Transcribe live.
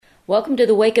Welcome to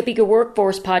the Wake Up Eager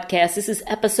Workforce podcast. This is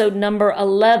episode number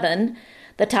 11.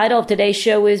 The title of today's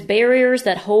show is Barriers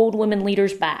That Hold Women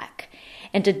Leaders Back.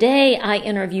 And today I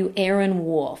interview Erin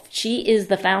Wolf. She is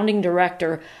the founding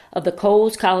director of the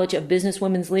Coles College of Business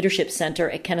Women's Leadership Center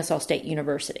at Kennesaw State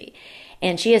University.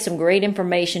 And she has some great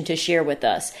information to share with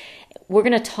us. We're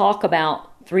going to talk about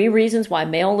 3 reasons why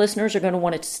male listeners are going to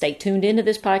want to stay tuned into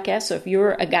this podcast. So if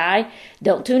you're a guy,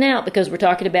 don't tune out, because we're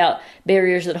talking about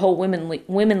barriers that hold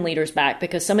women leaders back,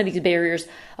 because some of these barriers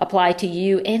apply to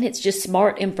you, and it's just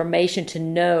smart information to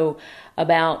know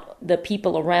about the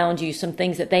people around you, some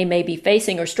things that they may be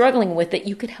facing or struggling with that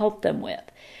you could help them with.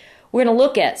 We're going to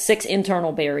look at 6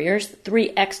 internal barriers,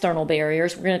 3 external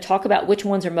barriers. We're going to talk about which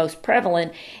ones are most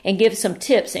prevalent and give some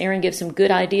tips. Erin gives some good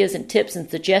ideas and tips and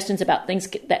suggestions about things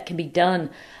that can be done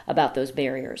about those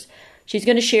barriers. She's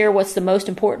going to share what's the most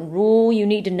important rule you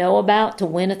need to know about to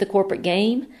win at the corporate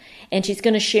game. And she's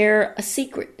going to share a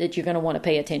secret that you're going to want to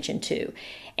pay attention to.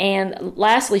 And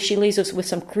lastly, she leaves us with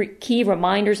some key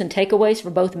reminders and takeaways for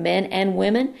both men and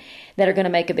women that are going to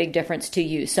make a big difference to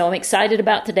you. So I'm excited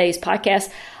about today's podcast.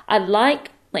 I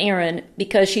like Erin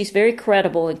because she's very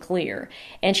credible and clear,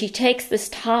 and she takes this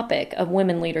topic of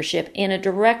women leadership in a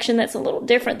direction that's a little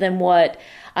different than what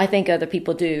I think other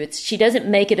people do. She doesn't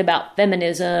make it about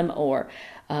feminism or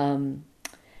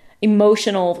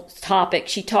emotional topic.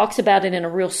 She talks about it in a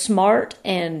real smart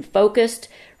and focused,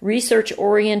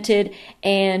 research-oriented,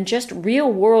 and just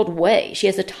real-world way. She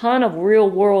has a ton of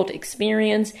real-world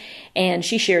experience, and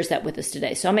she shares that with us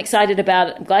today. So I'm excited about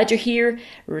it. I'm glad you're here.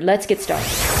 Let's get started.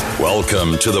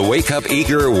 Welcome to the Wake Up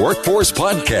Eager Workforce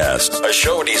Podcast, a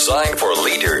show designed for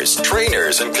leaders,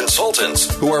 trainers, and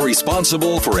consultants who are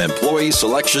responsible for employee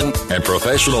selection and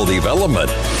professional development.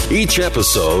 Each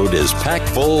episode is packed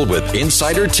full with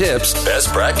insider tips, best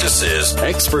practices,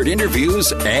 expert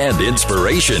interviews, and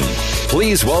inspiration.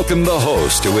 Please welcome the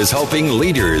host who is helping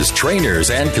leaders, trainers,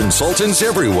 and consultants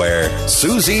everywhere,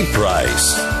 Susie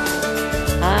Price.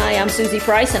 Hi, I'm Susie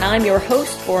Price, and I'm your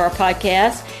host for our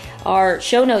podcast. Our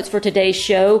show notes for today's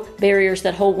show, Barriers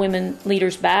That Hold Women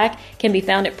Leaders Back, can be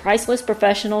found at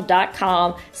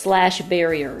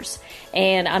pricelessprofessional.com/barriers.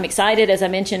 And I'm excited, as I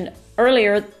mentioned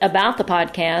earlier, about the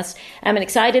podcast. I'm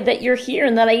excited that you're here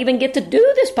and that I even get to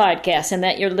do this podcast and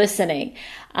that you're listening.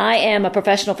 I am a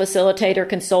professional facilitator,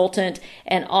 consultant,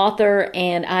 and author,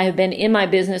 and I have been in my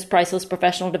business, Priceless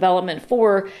Professional Development,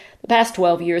 for the past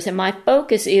 12 years. And my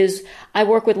focus is I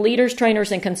work with leaders,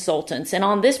 trainers, and consultants. And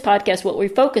on this podcast, what we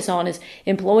focus on is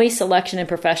employee selection and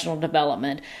professional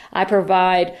development. I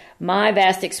provide my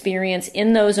vast experience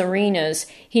in those arenas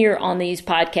here on these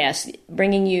podcasts,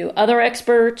 bringing you other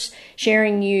experts,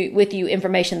 sharing with you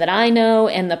information that I know,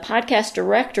 and the podcast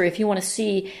directory. If you want to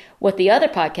see what the other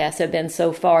podcasts have been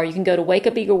so far, you can go to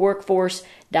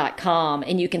wakeupeagerworkforce.com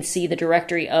and you can see the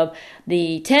directory of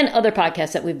the 10 other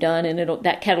podcasts that we've done, and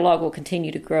that catalog will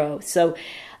continue to grow. So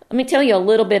let me tell you a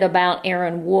little bit about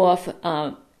Erin Wolf,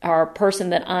 our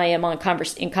person that I am in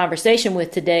conversation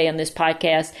with today on this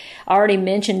podcast. I already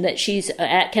mentioned that she's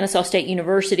at Kennesaw State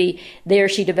University. There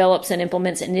she develops and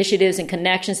implements initiatives and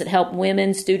connections that help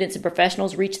women, students, and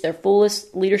professionals reach their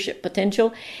fullest leadership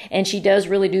potential. And she does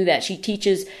really do that. She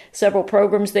teaches several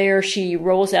programs there. She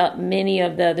rolls out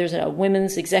there's a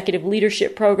women's executive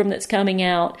leadership program that's coming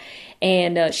out.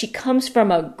 And she comes from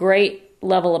a great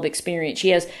level of experience. She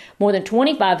has more than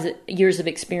 25 years of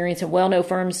experience in well-known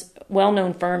firms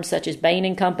such as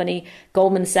Bain & Company,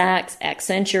 Goldman Sachs,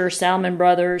 Accenture, Salmon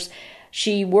Brothers.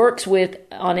 She works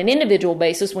on an individual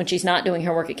basis when she's not doing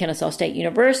her work at Kennesaw State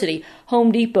University,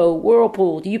 Home Depot,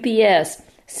 Whirlpool, UPS,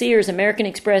 Sears, American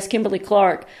Express,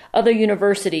 Kimberly-Clark, other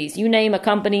universities. You name a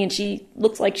company and she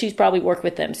looks like she's probably worked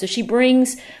with them. So she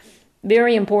brings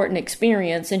very important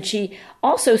experience, and she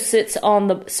also sits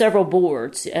on several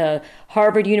boards,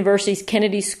 Harvard University's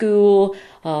Kennedy School,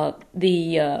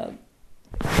 the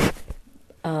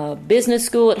Business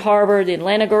School at Harvard, the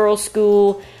Atlanta Girls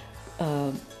School,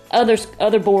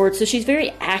 other boards. So she's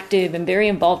very active and very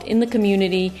involved in the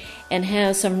community and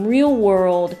has some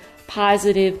real-world,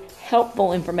 positive,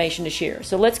 helpful information to share.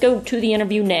 So let's go to the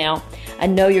interview now. I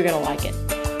know you're going to like it.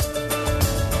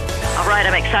 All right,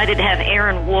 I'm excited to have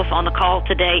Erin Wolf on the call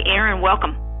today. Erin,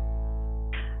 welcome.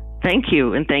 Thank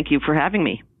you, and thank you for having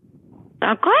me.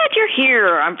 I'm glad you're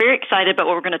here. I'm very excited about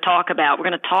what we're going to talk about. We're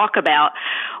going to talk about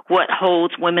what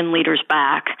holds women leaders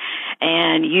back.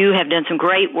 And you have done some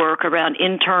great work around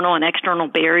internal and external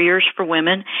barriers for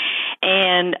women.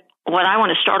 And what I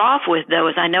want to start off with, though,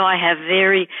 is I know I have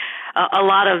very a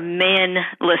lot of men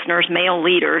listeners, male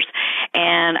leaders,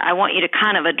 and I want you to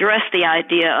kind of address the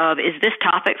idea of, is this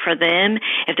topic for them?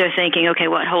 If they're thinking, okay,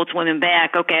 what holds women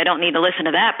back? Okay, I don't need to listen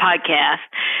to that podcast.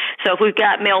 So if we've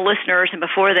got male listeners, and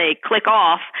before they click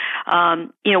off,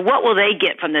 what will they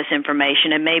get from this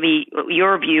information, and maybe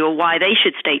your view of why they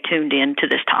should stay tuned in to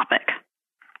this topic?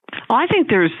 Well, I think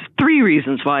there's 3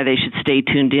 reasons why they should stay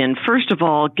tuned in. First of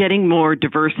all, getting more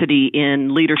diversity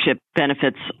in leadership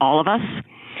benefits all of us.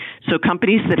 So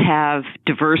companies that have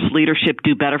diverse leadership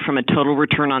do better from a total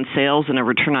return on sales and a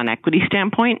return on equity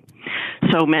standpoint.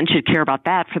 So men should care about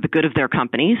that for the good of their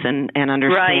companies and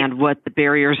understand what the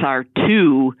barriers are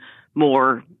to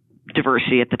more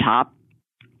diversity at the top.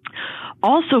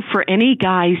 Also, for any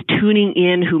guys tuning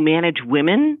in who manage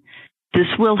women, this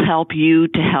will help you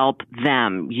to help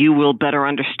them. You will better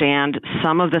understand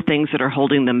some of the things that are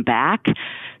holding them back,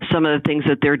 some of the things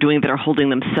that they're doing that are holding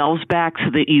themselves back,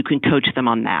 so that you can coach them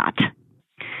on that.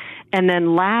 And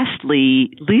then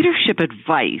lastly, leadership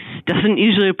advice doesn't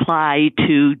usually apply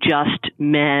to just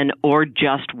men or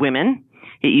just women.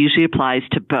 It usually applies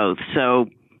to both. So,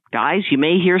 guys, you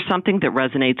may hear something that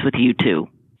resonates with you too.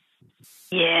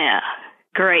 Yeah,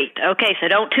 great. Okay, so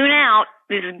don't tune out.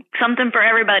 This is something for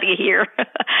everybody here.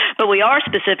 But we are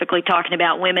specifically talking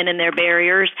about women and their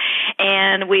barriers,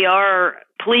 and we are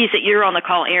pleased that you're on the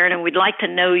call, Erin, and we'd like to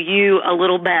know you a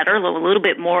little better, a little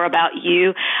bit more about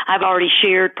you. I've already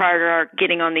shared prior to our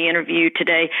getting on the interview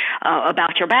today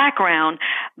about your background,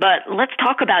 but let's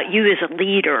talk about you as a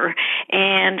leader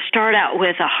and start out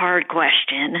with a hard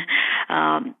question.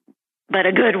 But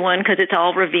a good one, because it's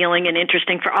all revealing and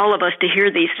interesting for all of us to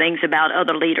hear these things about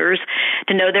other leaders,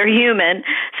 to know they're human.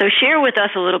 So share with us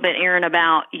a little bit, Erin,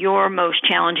 about your most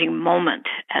challenging moment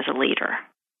as a leader.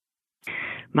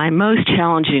 My most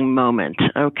challenging moment.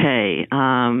 Okay.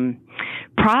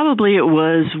 Probably it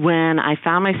was when I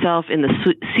found myself in the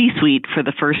C-suite for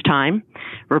the first time,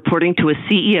 reporting to a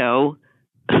CEO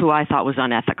who I thought was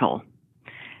unethical.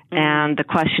 Mm-hmm. And the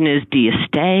question is, do you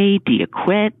stay? Do you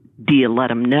quit? Do you let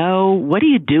them know? What do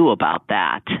you do about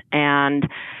that? And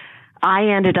I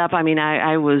ended up,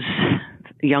 I was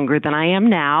younger than I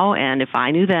am now, and if I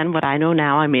knew then what I know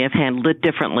now, I may have handled it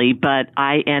differently, but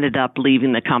I ended up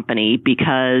leaving the company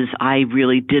because I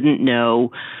really didn't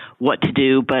know what to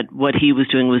do, but what he was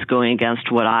doing was going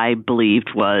against what I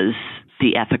believed was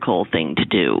the ethical thing to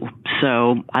do.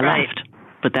 So I left,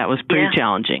 but that was pretty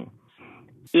challenging.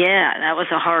 Yeah, that was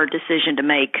a hard decision to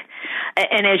make.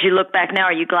 And as you look back now,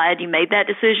 are you glad you made that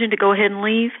decision to go ahead and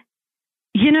leave?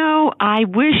 I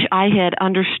wish I had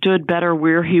understood better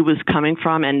where he was coming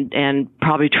from and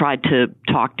probably tried to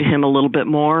talk to him a little bit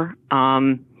more.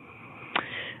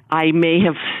 I may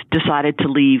have decided to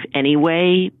leave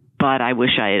anyway, but I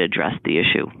wish I had addressed the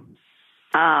issue.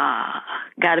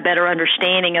 Got a better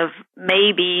understanding of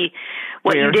maybe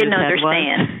what you didn't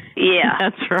understand. Yeah.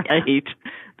 That's right. Yeah.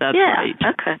 That's right.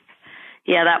 Okay.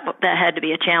 Yeah, that had to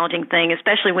be a challenging thing,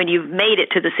 especially when you've made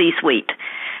it to the C-suite,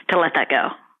 to let that go.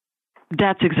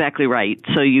 That's exactly right.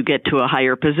 So you get to a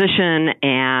higher position,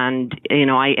 and,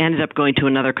 I ended up going to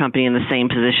another company in the same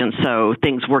position, so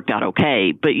things worked out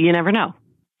okay, but you never know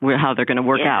how they're going to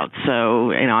work out.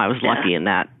 So, I was lucky in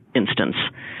that instance.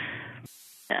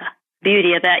 Yeah.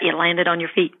 Beauty of that, you landed on your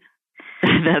feet.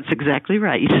 That's exactly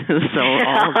right. So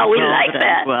we like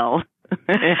that. Well.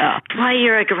 Yeah. Why,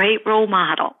 you're a great role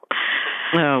model.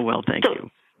 Oh, well, thank you.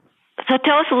 So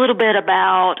tell us a little bit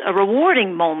about a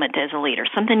rewarding moment as a leader,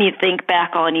 something you think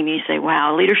back on and you say,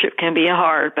 wow, leadership can be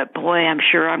hard, but boy, I'm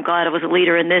glad I was a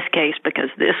leader in this case because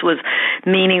this was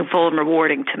meaningful and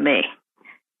rewarding to me.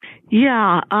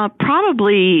 Yeah,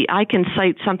 probably I can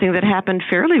cite something that happened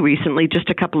fairly recently, just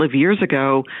a couple of years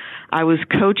ago. I was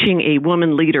coaching a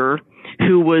woman leader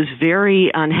who was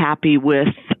very unhappy with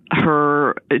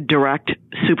her direct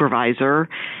supervisor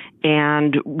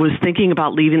and was thinking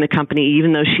about leaving the company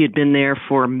even though she had been there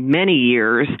for many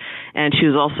years. And she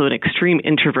was also an extreme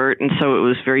introvert, and so it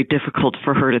was very difficult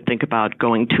for her to think about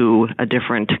going to a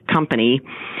different company.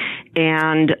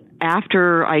 And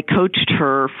after I coached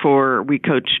her we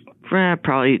coached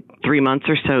probably 3 months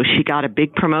or so, she got a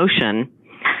big promotion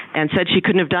and said she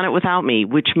couldn't have done it without me,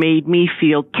 which made me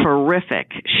feel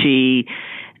terrific. She,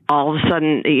 all of a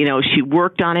sudden, she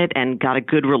worked on it and got a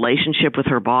good relationship with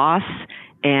her boss,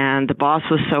 and the boss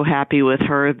was so happy with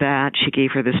her that she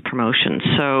gave her this promotion.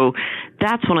 So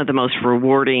that's one of the most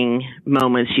rewarding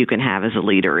moments you can have as a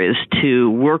leader, is to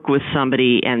work with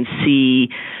somebody and see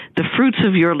the fruits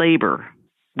of your labor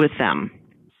with them.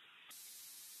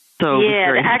 So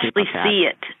to actually see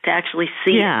it,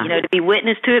 to be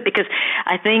witness to it, because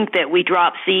I think that we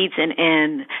drop seeds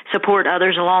and support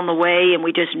others along the way, and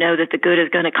we just know that the good is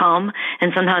going to come,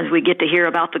 and sometimes we get to hear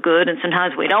about the good, and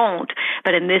sometimes we don't,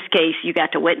 but in this case, you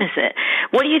got to witness it.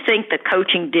 What do you think the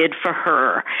coaching did for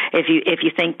her, if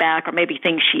you think back, or maybe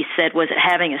things she said? Was it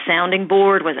having a sounding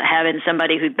board? Was it having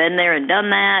somebody who'd been there and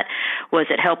done that? Was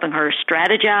it helping her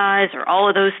strategize, or all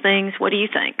of those things? What do you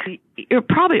think?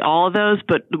 Probably all of those,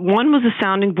 but one was a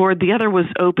sounding board. The other was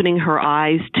opening her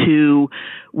eyes to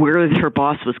where her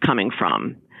boss was coming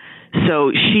from.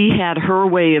 So she had her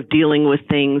way of dealing with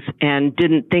things and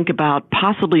didn't think about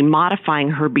possibly modifying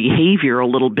her behavior a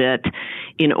little bit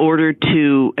in order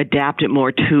to adapt it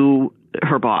more to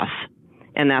her boss.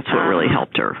 And that's what really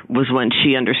helped her, was when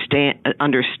she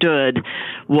understood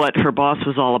what her boss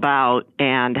was all about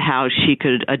and how she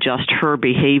could adjust her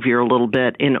behavior a little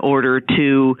bit in order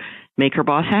to make her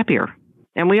boss happier.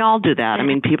 And we all do that. I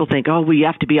mean, people think, we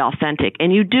have to be authentic.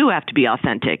 And you do have to be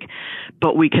authentic.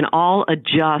 But we can all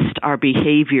adjust our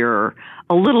behavior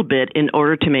a little bit in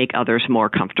order to make others more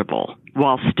comfortable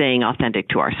while staying authentic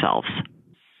to ourselves.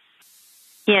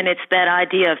 Yeah, and it's that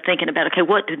idea of thinking about, okay,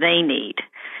 what do they need?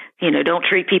 Don't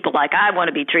treat people like I want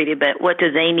to be treated, but what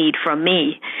do they need from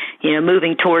me?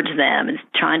 Moving towards them and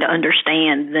trying to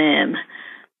understand them.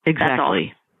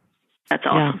 Exactly. That's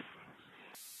awesome. Yeah.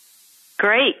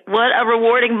 Great. What a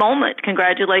rewarding moment.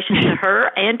 Congratulations to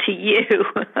her and to you.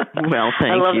 Well, thank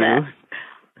you. I love that.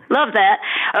 Love that.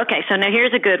 Okay, so now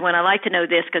here's a good one. I like to know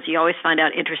this because you always find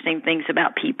out interesting things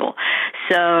about people.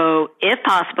 So if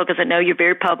possible, because I know you're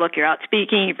very public, you're out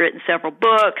speaking, you've written several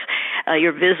books,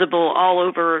 you're visible all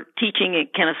over teaching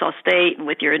at Kennesaw State and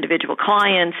with your individual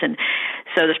clients. And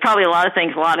so there's probably a lot of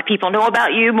things a lot of people know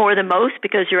about you more than most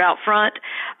because you're out front.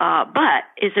 But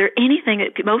is there anything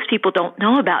that most people don't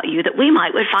know about you that we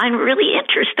would find really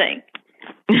interesting?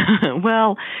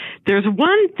 Well, there's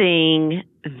one thing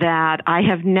that I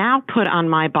have now put on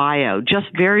my bio just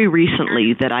very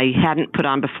recently that I hadn't put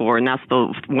on before, and that's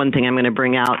the one thing I'm going to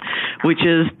bring out, which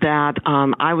is that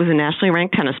I was a nationally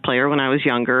ranked tennis player when I was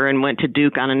younger and went to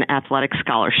Duke on an athletic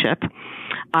scholarship.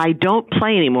 I don't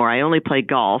play anymore. I only play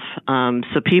golf.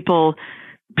 So people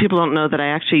don't know that I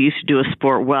actually used to do a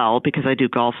sport well because I do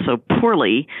golf so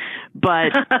poorly.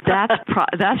 But that's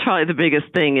probably the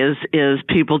biggest thing is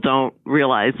people don't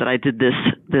realize that I did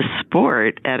this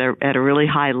sport at a really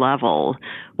high level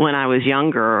when I was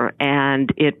younger,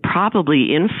 and it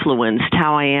probably influenced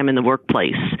how I am in the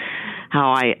workplace,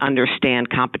 how I understand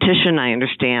competition. I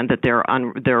understand that there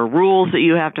are rules that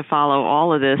you have to follow.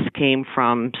 All of this came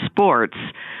from sports,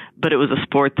 but it was a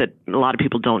sport that a lot of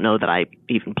people don't know that I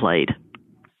even played.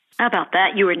 How about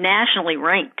that? You were nationally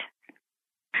ranked.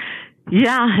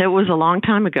 Yeah, it was a long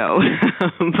time ago,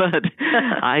 but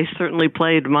I certainly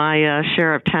played my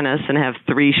share of tennis and have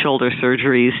 3 shoulder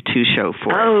surgeries to show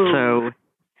for it.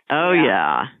 So,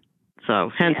 yeah. So,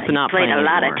 hence the not playing anymore.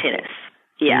 Played a lot of tennis.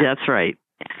 Yeah. That's right.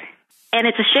 And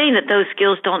it's a shame that those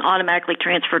skills don't automatically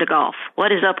transfer to golf.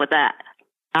 What is up with that?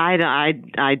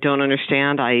 I don't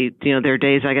understand. There are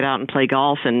days I get out and play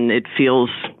golf and it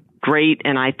feels great,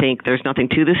 and I think there's nothing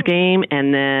to this game,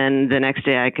 and then the next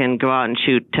day I can go out and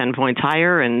shoot 10 points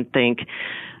higher and think,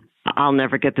 I'll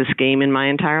never get this game in my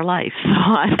entire life. So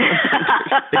I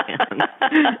don't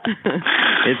understand.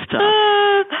 It's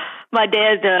tough. My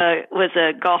dad was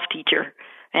a golf teacher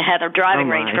and had a driving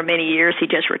range for many years. He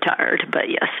just retired. But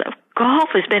yes, so golf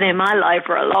has been in my life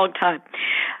for a long time.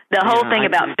 The whole thing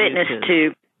about fitness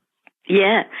too.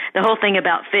 Yeah, the whole thing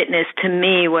about fitness to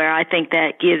me, where I think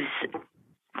that gives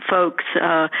folks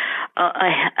a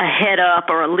head up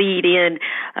or a lead in,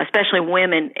 especially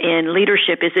women in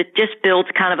leadership, is it just builds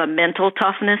kind of a mental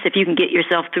toughness. If you can get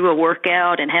yourself through a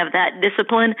workout and have that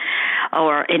discipline,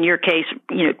 or in your case,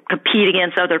 compete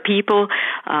against other people,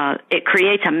 it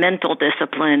creates a mental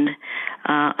discipline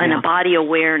and a body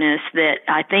awareness that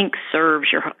I think serves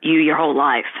your whole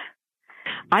life.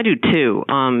 I do too.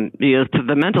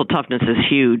 The mental toughness is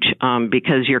huge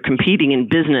because you're competing in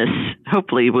business,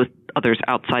 hopefully with others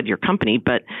outside your company,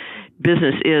 but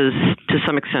business is to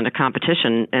some extent a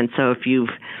competition. And so if you've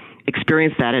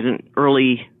experienced that at an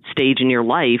early stage in your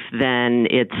life, then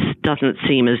it doesn't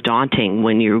seem as daunting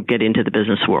when you get into the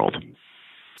business world.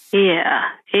 Yeah.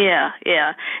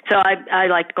 So I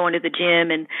like going to the gym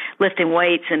and lifting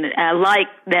weights, and I like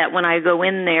that when I go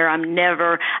in there, I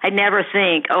never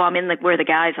think, I'm in where the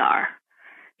guys are.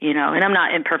 and I'm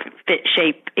not in perfect fit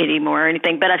shape anymore or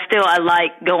anything, but I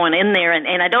like going in there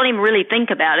and I don't even really think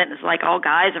about it. It's like all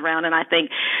guys around and I think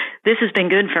this has been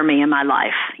good for me in my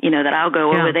life, that I'll go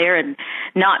over there and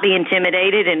not be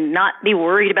intimidated and not be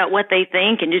worried about what they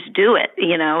think and just do it,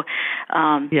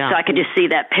 So I could just see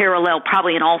that parallel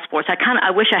probably in all sports.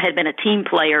 I wish I had been a team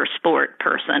player sport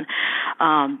person.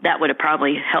 That would have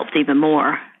probably helped even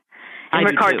more in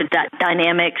regard to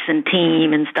dynamics and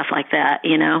team and stuff like that,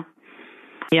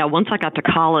 Yeah, once I got to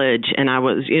college, and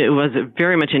it was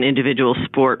very much an individual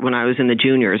sport when I was in the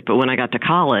juniors, but when I got to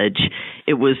college,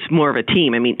 it was more of a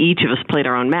team. I mean, each of us played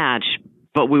our own match,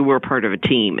 but we were part of a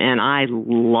team, and I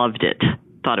loved it.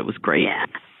 Thought it was great.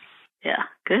 Yeah,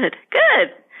 good.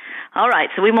 All right,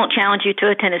 so we won't challenge you to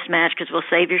a tennis match because we'll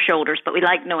save your shoulders, but we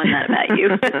like knowing that about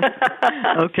you.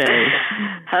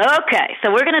 Okay,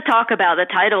 so we're going to talk about the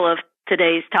title of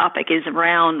today's topic is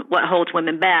around what holds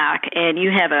women back, and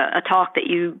you have a talk that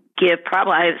you give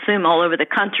probably, I assume, all over the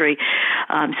country.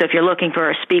 So if you're looking for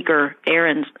a speaker,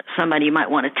 Erin's somebody you might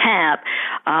want to tap.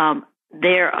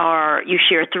 You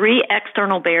share 3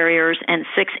 external barriers and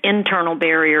 6 internal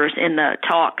barriers in the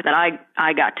talk that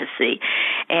I got to see.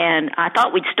 And I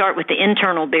thought we'd start with the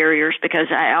internal barriers because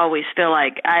I always feel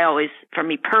like for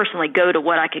me personally, go to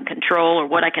what I can control or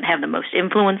what I can have the most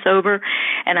influence over.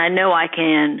 And I know I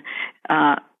can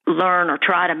learn or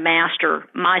try to master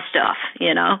my stuff,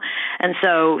 And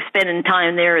so spending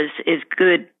time there is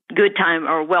good time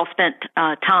or well spent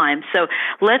time. So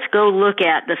let's go look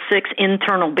at the 6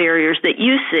 internal barriers that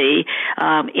you see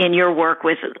in your work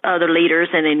with other leaders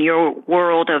and in your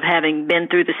world of having been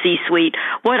through the C-suite.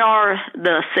 What are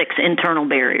the 6 internal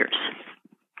barriers?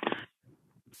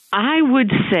 I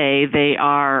would say they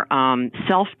are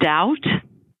self-doubt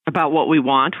about what we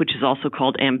want, which is also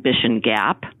called ambition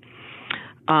gap.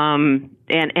 And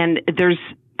there's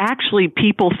actually,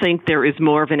 people think there is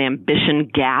more of an ambition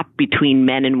gap between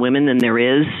men and women than there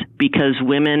is, because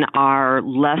women are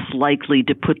less likely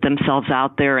to put themselves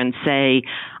out there and say,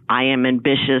 I am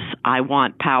ambitious, I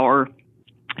want power.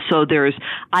 So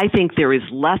I think there is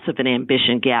less of an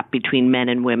ambition gap between men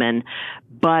and women,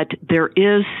 but there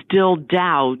is still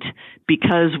doubt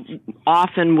because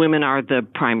often women are the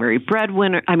primary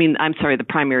the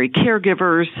primary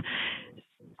caregivers.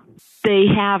 They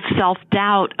have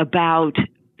self-doubt about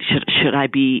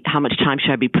how much time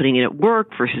should I be putting in at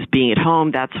work versus being at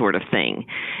home, that sort of thing.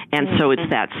 And so it's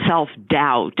that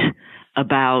self-doubt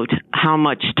about how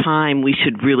much time we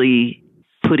should really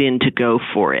put in to go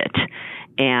for it.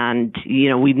 And,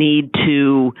 we need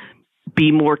to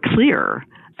be more clear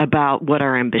about what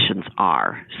our ambitions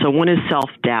are. So one is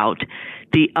self-doubt.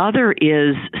 The other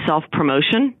is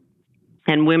self-promotion,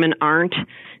 and women aren't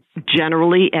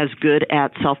generally as good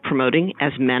at self-promoting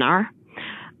as men are.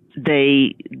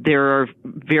 There are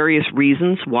various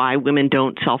reasons why women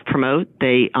don't self-promote.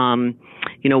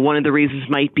 One of the reasons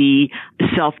might be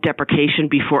self-deprecation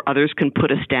before others can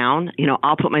put us down.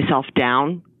 I'll put myself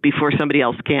down before somebody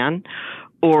else can.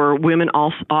 Or women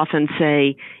also often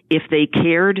say, if they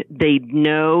cared, they'd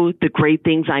know the great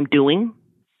things I'm doing.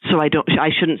 So I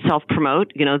shouldn't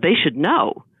self-promote. They should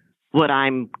know what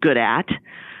I'm good at.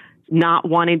 Not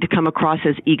wanting to come across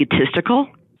as egotistical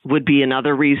would be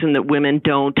another reason that women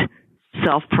don't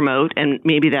self-promote, and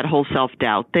maybe that whole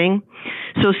self-doubt thing.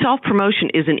 So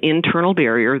self-promotion is an internal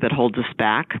barrier that holds us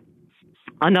back.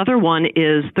 Third one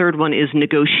is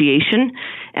negotiation,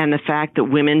 and the fact that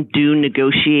women do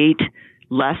negotiate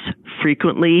less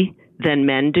frequently than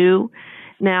men do.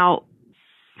 Now,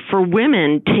 for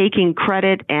women, taking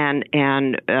credit and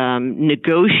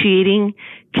negotiating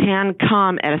can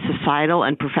come at a societal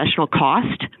and professional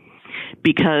cost,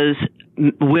 because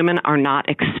women are not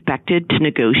expected to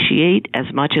negotiate as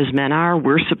much as men are.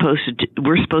 We're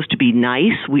supposed to be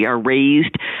nice. We are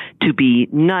raised to be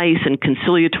nice and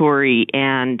conciliatory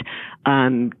and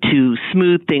to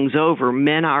smooth things over.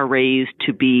 Men are raised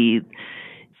to be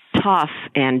tough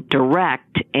and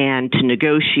direct and to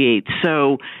negotiate.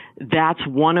 So that's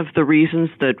one of the reasons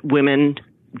that women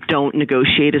don't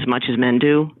negotiate as much as men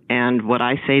do. And what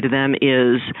I say to them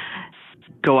is,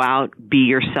 go out, be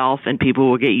yourself, and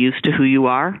people will get used to who you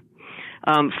are.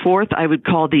 Fourth, I would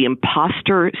call the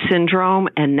imposter syndrome,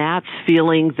 and that's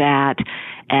feeling that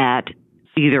at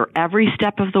either every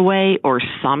step of the way or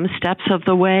some steps of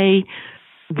the way,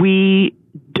 we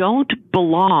don't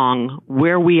belong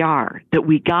where we are, that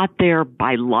we got there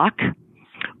by luck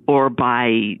or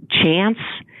by chance,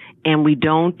 and we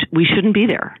shouldn't be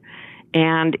there.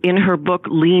 And in her book,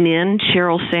 Lean In,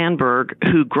 Sheryl Sandberg,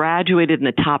 who graduated in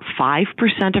the top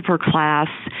 5% of her class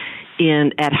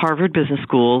at Harvard Business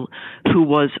School, who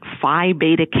was Phi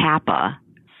Beta Kappa,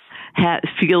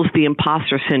 feels the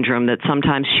imposter syndrome, that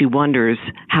sometimes she wonders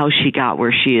how she got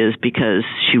where she is because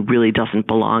she really doesn't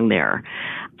belong there,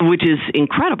 which is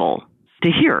incredible to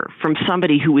hear from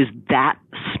somebody who is that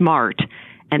smart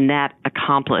and that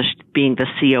accomplished, being the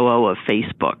COO of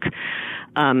Facebook.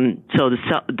 So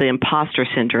the imposter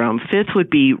syndrome. Fifth would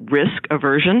be risk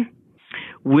aversion.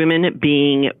 Women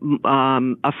being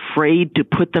afraid to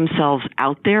put themselves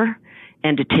out there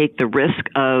and to take the risk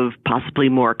of possibly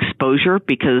more exposure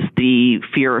because the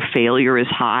fear of failure is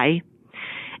high.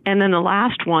 And then the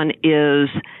last one is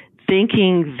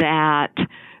thinking that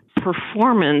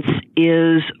performance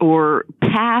is, or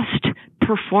past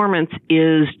performance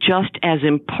is just as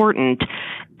important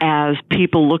as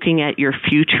people looking at your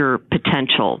future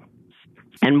potential.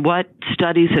 And what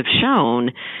studies have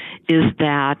shown is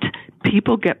that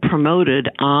people get promoted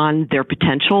on their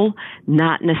potential,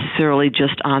 not necessarily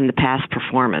just on the past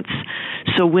performance.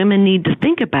 So women need to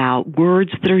think about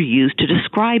words that are used to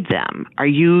describe them. Are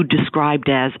you described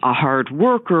as a hard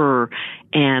worker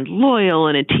and loyal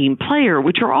and a team player,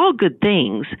 which are all good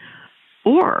things?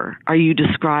 Or are you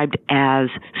described as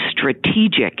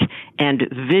strategic and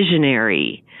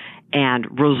visionary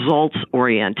and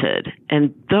results-oriented?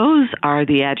 And those are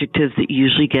the adjectives that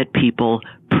usually get people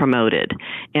promoted.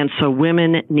 And so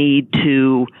women need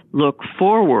to look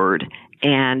forward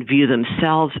and view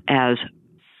themselves as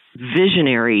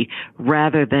visionary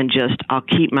rather than just, I'll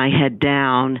keep my head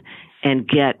down and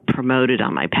get promoted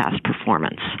on my past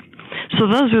performance. So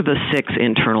those are the 6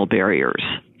 internal barriers.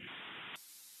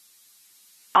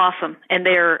 Awesome. And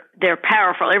they're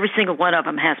powerful. Every single one of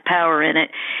them has power in it.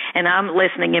 And I'm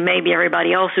listening, and maybe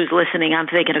everybody else who's listening, I'm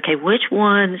thinking, okay, which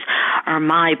ones are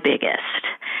my biggest?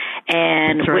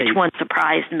 And which one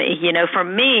surprised me? You know, for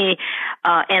me,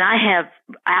 and I have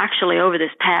actually over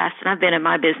this past, and I've been in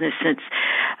my business since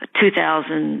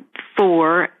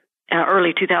 2004,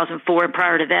 early 2004, and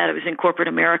prior to that, it was in corporate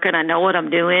America, and I know what I'm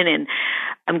doing, and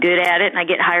I'm good at it, and I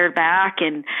get hired back,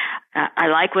 and I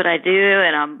like what I do,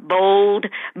 and I'm bold,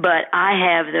 but I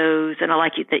have those, and I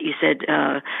like it that you said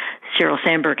Sheryl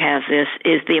Sandberg has this,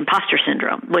 is the imposter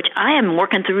syndrome, which I am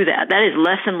working through that. That is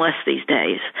less and less these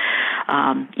days.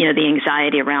 You know, the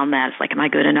anxiety around that. It's like, am I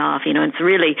good enough? You know, it's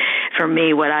really, for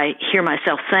me, what I hear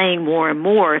myself saying more and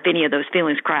more, if any of those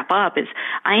feelings crop up, is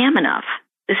I am enough.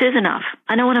 This is enough.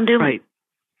 I know what I'm doing. Right.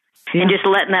 Yeah. And just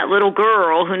letting that little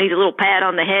girl who needs a little pat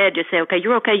on the head just say, okay,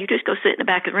 you're okay. You just go sit in the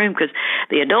back of the room because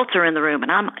the adults are in the room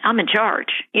and I'm in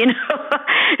charge. You know,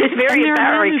 it's very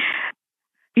empowering.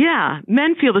 Yeah,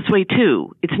 men feel this way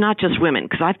too. It's not just women,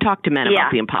 because I've talked to men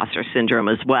about the imposter syndrome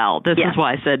as well. This is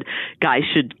why I said guys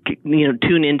should,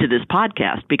 tune into this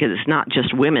podcast, because it's not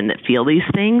just women that feel these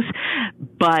things,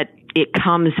 but it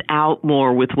comes out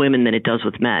more with women than it does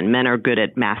with men. Men are good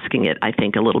at masking it, I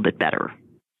think, a little bit better.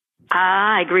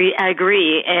 I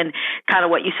agree. And kind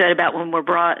of what you said about when we're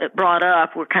brought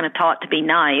up, we're kind of taught to be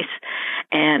nice,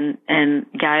 and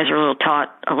guys are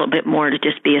taught a little bit more to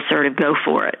just be assertive, go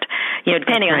for it. You know,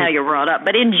 depending on how you're brought up.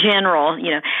 But in general,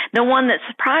 the one that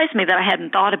surprised me that I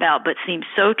hadn't thought about but seems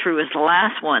so true is the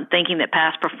last one, thinking that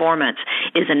past performance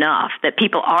is enough, that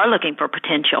people are looking for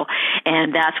potential,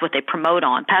 and that's what they promote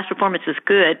on. Past performance is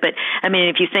good, but I mean,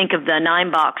 if you think of the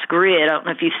 9-box grid, I don't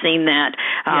know if you've seen that,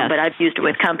 but I've used it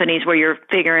with companies where you're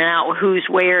figuring out who's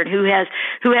where and who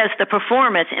has the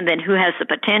performance, and then who has the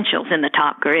potentials in the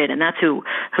top grid, and that's who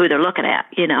they're looking at,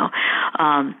 in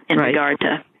regard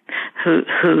to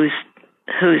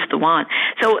who's the one.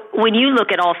 So when you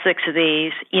look at all 6 of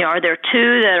these, are there 2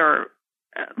 that are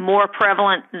more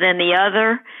prevalent than the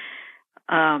other?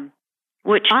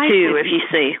 Which 2, if you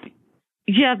see?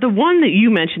 Yeah, the one that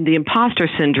you mentioned, the imposter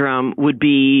syndrome, would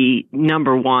be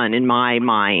number 1 in my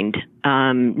mind.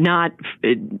 Not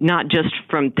just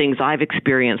from things I've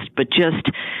experienced, but just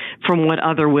from what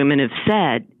other women have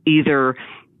said. Either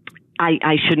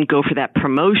I shouldn't go for that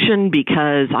promotion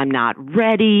because I'm not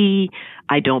ready,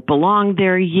 I don't belong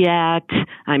there yet,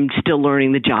 I'm still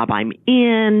learning the job I'm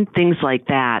in, things like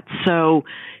that. So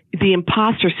the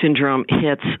imposter syndrome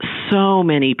hits so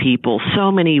many people,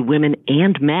 so many women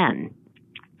and men,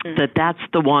 that's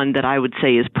the one that I would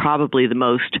say is probably the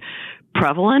most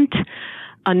prevalent.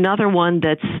 Another one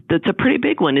that's a pretty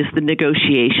big one is the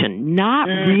negotiation, not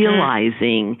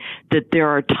realizing that there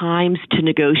are times to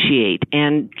negotiate.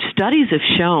 And studies have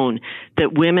shown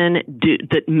that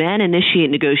men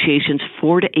initiate negotiations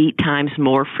 4 to 8 times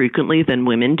more frequently than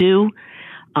women do.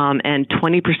 And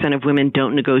 20% of women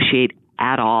don't negotiate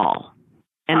at all.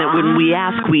 And that when we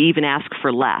ask, we even ask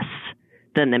for less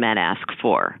than the men ask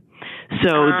for.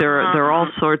 So there are all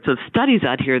sorts of studies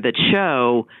out here that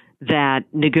show that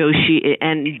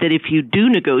and that if you do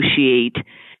negotiate,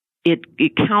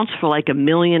 it counts for like $1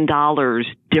 million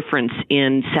difference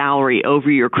in salary over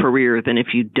your career than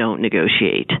if you don't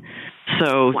negotiate.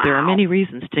 So There are many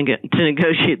reasons to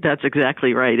negotiate. That's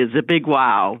exactly right. It's a big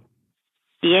wow.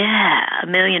 Yeah,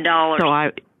 $1 million. So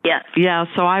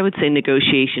I would say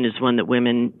negotiation is one that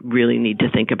women really need to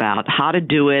think about. How to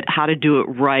do it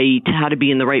right, how to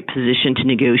be in the right position to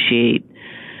negotiate,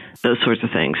 those sorts of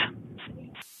things.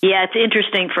 Yeah, it's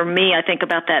interesting for me. I think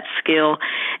about that skill,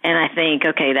 and I think,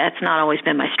 okay, that's not always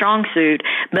been my strong suit.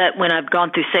 But when I've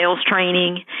gone through sales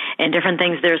training and different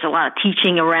things, there's a lot of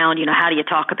teaching around, how do you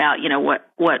talk about,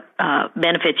 what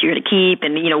benefits you're going to keep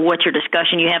and, what's your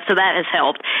discussion you have. So that has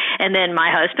helped. And then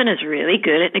my husband is really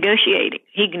good at negotiating.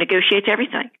 He negotiates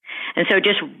everything. And so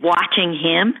just watching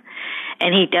him,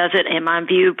 and he does it, in my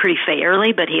view, pretty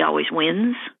fairly, but he always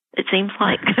wins. It seems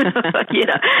like,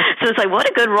 So it's like, what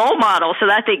a good role model.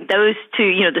 So I think those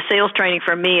two, the sales training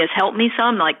for me has helped me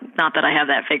some, like, not that I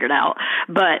have that figured out,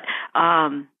 but,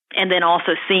 and then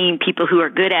also seeing people who are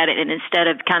good at it, and instead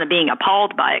of kind of being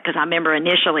appalled by it, because I remember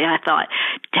initially I thought,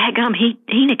 daggum, he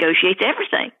negotiates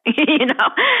everything,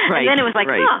 Right, and then it was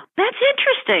like, that's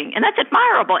interesting, and that's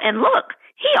admirable, and look,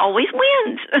 he always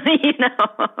wins,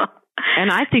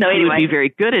 And I think you would be very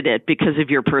good at it because of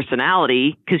your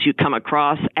personality, because you come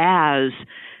across as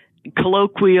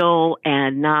colloquial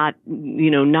and not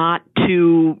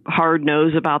too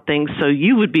hard-nosed about things. So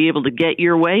you would be able to get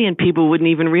your way and people wouldn't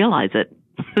even realize it.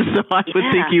 So I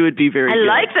would think you would be very good.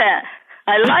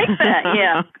 I like that.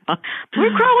 Yeah.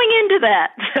 We're growing into that.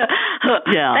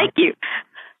 Yeah. Thank you.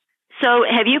 So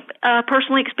have you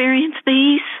personally experienced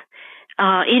these?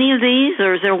 Any of these,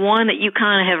 or is there one that you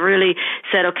kind of have really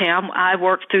said, okay, I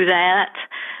worked through that,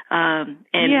 and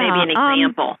maybe an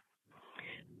example?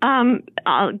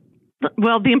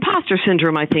 Well, the imposter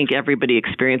syndrome, I think everybody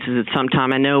experiences at some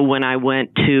time. I know when I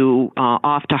went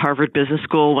off to Harvard Business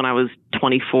School when I was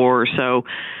 24 or so,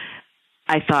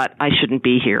 I thought I shouldn't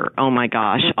be here. Oh my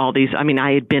gosh, all these,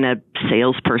 I had been a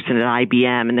salesperson at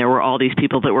IBM, and there were all these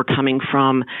people that were coming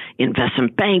from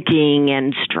investment banking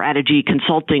and strategy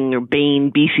consulting, or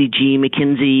Bain, BCG,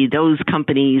 McKinsey, those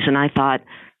companies. And I thought,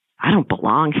 I don't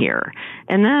belong here.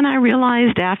 And then I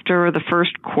realized after the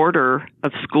first quarter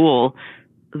of school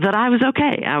that I was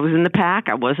okay. I was in the pack.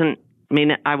 I wasn't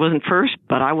first,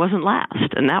 but I wasn't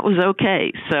last. And that was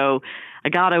okay. So I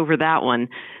got over that one.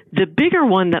 The bigger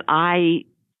one that I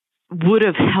would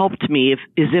have helped me is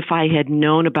if I had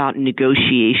known about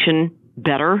negotiation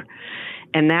better.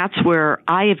 And that's where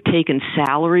I have taken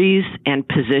salaries and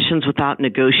positions without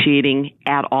negotiating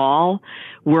at all,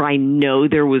 where I know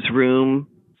there was room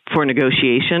for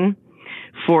negotiation.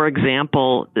 For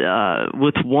example,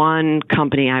 with one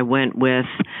company I went with,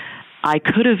 I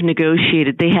could have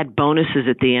negotiated. They had bonuses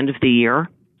at the end of the year,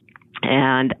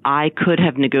 and I could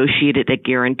have negotiated a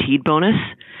guaranteed bonus.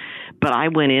 But I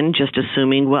went in just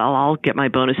assuming, well, I'll get my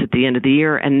bonus at the end of the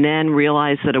year, and then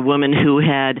realized that a woman who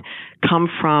had come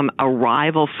from a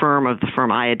rival firm of the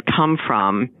firm I had come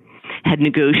from had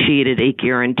negotiated a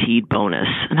guaranteed bonus.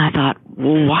 And I thought,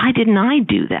 well, why didn't I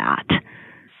do that?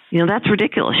 That's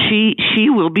ridiculous. She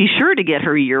will be sure to get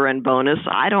her year-end bonus.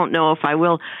 I don't know if I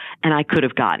will. And I could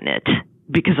have gotten it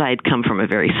because I had come from a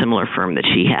very similar firm that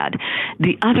she had.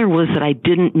 The other was that I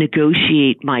didn't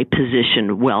negotiate my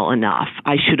position well enough.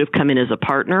 I should have come in as a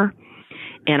partner,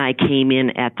 and I came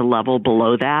in at the level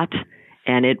below that,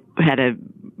 and it had a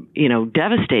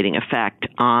devastating effect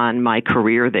on my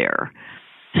career there.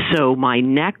 So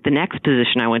the next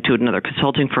position I went to at another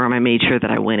consulting firm, I made sure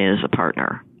that I went in as a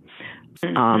partner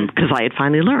because I had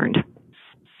finally learned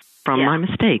from my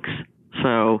mistakes.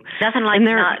 So nothing like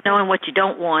not knowing what you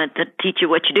don't want to teach you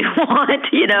what you do want,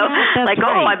 Yeah, like,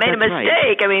 right. I made a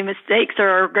mistake. Right. Mistakes are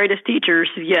our greatest teachers.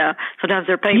 Yeah. Sometimes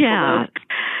they're painful. Yeah.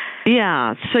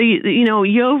 Yeah. So,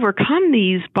 you overcome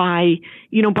these by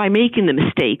making the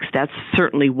mistakes. That's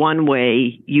certainly one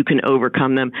way you can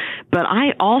overcome them. But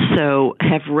I also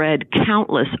have read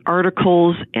countless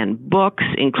articles and books,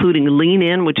 including Lean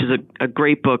In, which is a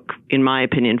great book, in my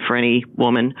opinion, for any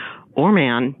woman or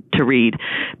man to read.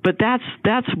 But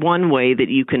that's one way that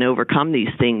you can overcome these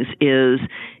things, is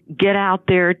get out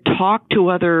there, talk to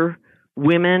other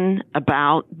women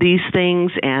about these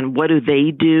things and what do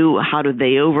they do, how do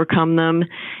they overcome them,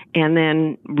 and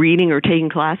then reading or taking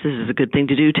classes is a good thing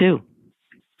to do too.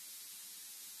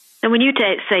 And when you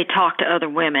say talk to other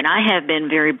women, I have been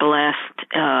very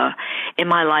blessed in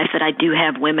my life that I do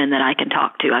have women that I can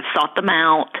talk to. I've sought them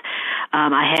out.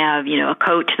 I have, a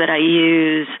coach that I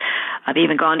use. I've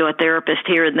even gone to a therapist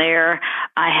here and there.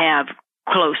 I have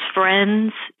close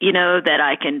friends, that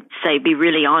I can say, be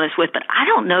really honest with. But I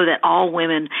don't know that all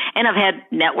women, and I've had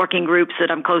networking groups that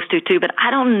I'm close to too, but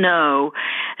I don't know,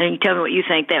 and you tell me what you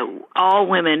think, that all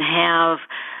women have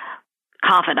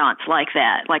confidants like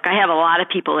that. Like, I have a lot of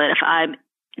people that if I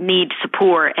need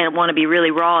support and want to be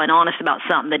really raw and honest about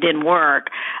something that didn't work,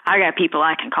 I got people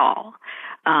I can call.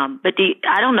 But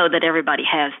I don't know that everybody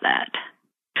has that.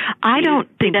 I don't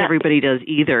think everybody does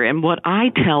either. And what I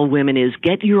tell women is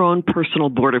get your own personal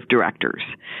board of directors.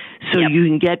 So you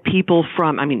can get people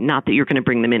from, not that you're going to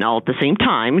bring them in all at the same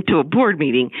time to a board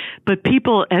meeting, but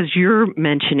people, as you're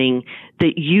mentioning,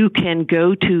 that you can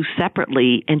go to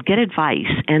separately and get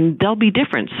advice. And they'll be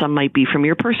different. Some might be from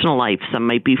your personal life. Some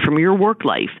might be from your work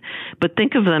life. But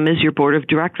think of them as your board of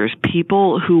directors,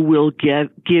 people who will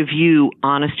give you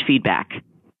honest feedback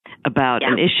about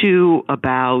an issue,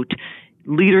 about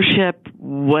leadership,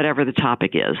 whatever the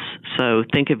topic is. So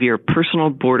think of your personal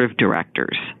board of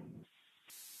directors.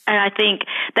 And I think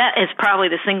that is probably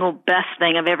the single best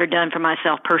thing I've ever done for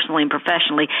myself personally and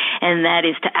professionally, and that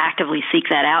is to actively seek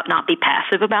that out, not be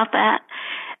passive about that.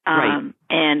 Right.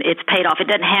 And it's paid off. It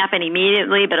doesn't happen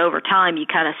immediately, but over time you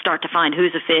kind of start to find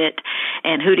who's a fit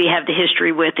and who do you have the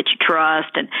history with that you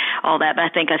trust and all that. But I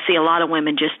think I see a lot of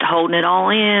women just holding it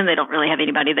all in. They don't really have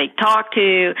anybody they talk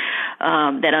to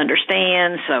that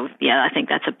understands. So, I think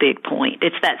that's a big point.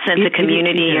 It's that sense of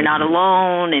community. You're not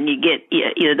alone, and you get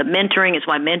the mentoring. It's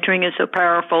why mentoring is so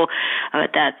powerful.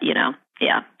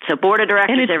 So board of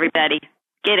directors, everybody.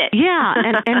 Get it. Yeah,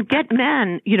 and get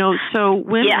men, so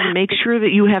women, make sure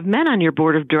that you have men on your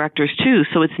board of directors too.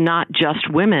 So it's not just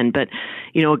women, but,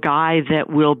 a guy that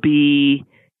will be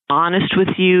honest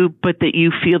with you, but that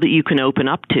you feel that you can open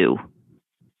up to.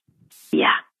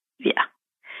 Yeah,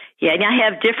 and I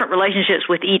have different relationships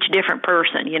with each different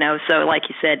person, so like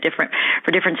you said,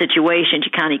 for different situations,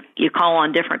 you call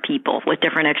on different people with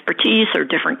different expertise or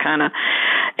different kind of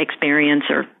experience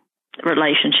or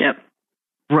relationship.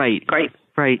 Right. Great.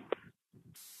 Right.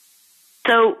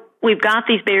 So we've got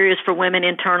these barriers for women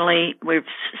internally. We've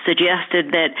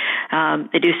suggested that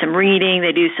they do some reading,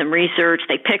 they do some research,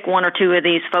 they pick one or two of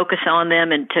these, focus on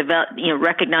them, and to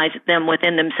recognize them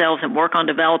within themselves and work on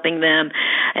developing them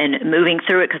and moving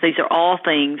through it, because these are all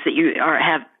things that you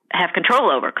have control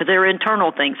over, because they're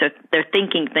internal things, they're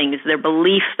thinking things, they're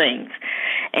belief things,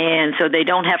 and so they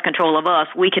don't have control of us.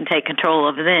 We can take control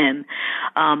of them.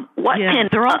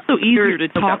 They're also easier to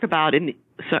talk about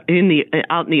out in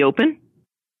the open.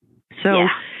 So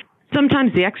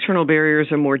sometimes the external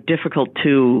barriers are more difficult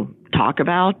to talk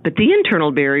about, but the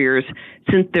internal barriers,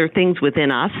 since they're things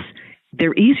within us,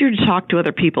 they're easier to talk to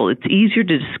other people. It's easier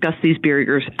to discuss these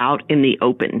barriers out in the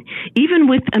open, even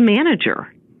with a manager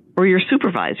or your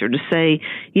supervisor, to say,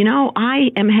 I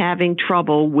am having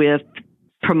trouble with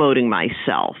promoting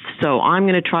myself. So I'm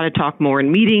going to try to talk more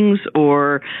in meetings,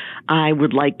 or I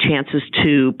would like chances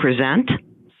to present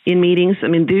in meetings.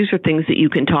 These are things that you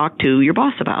can talk to your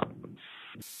boss about.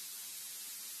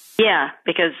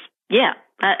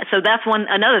 So that's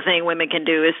another thing women can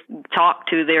do is talk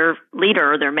to their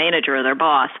leader or their manager or their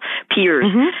boss, peers.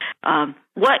 Mm-hmm.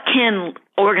 What can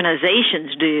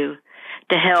organizations do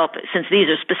to help, since these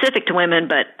are specific to women,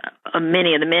 but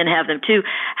many of the men have them too?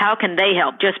 How can they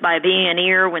help? Just by being an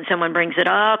ear when someone brings it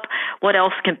up? What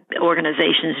else can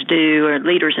organizations do, or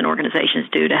leaders in organizations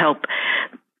do, to help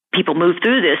people move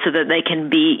through this so that they can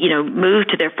be, move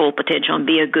to their full potential and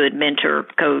be a good mentor,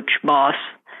 coach, boss?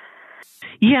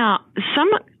 Yeah, some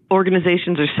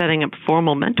organizations are setting up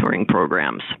formal mentoring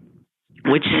programs,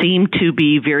 which seem to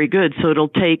be very good. So it'll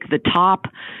take the top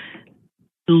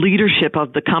leadership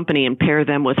of the company and pair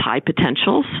them with high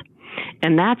potentials.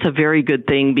 And that's a very good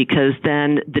thing, because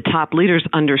then the top leaders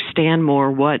understand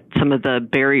more what some of the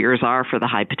barriers are for the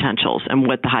high potentials and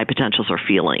what the high potentials are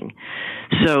feeling.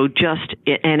 So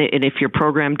and if your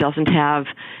program doesn't have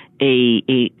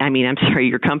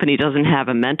your company doesn't have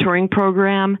a mentoring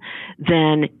program,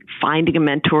 then finding a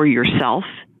mentor yourself,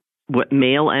 what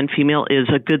male and female, is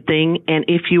a good thing. And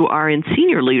if you are in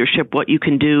senior leadership, what you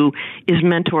can do is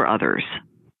mentor others.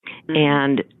 Mm-hmm.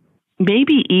 And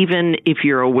maybe even if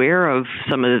you're aware of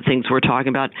some of the things we're talking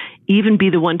about, even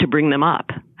be the one to bring them up.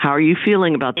 How are you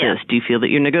feeling about this? Do you feel that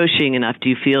you're negotiating enough? Do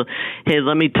you feel, hey,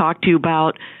 let me talk to you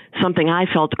about something I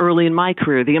felt early in my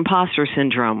career, the imposter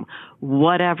syndrome,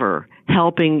 whatever,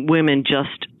 helping women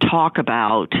just talk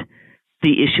about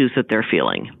the issues that they're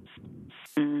feeling.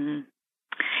 Mm-hmm.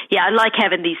 Yeah, I like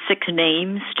having these 6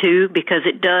 names, too, because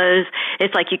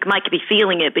it's like you might be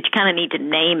feeling it, but you kind of need to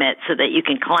name it so that you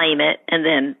can claim it and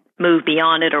then move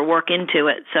beyond it or work into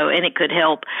it. So, and it could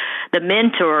help the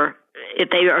mentor if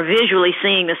they are visually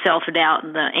seeing the self-doubt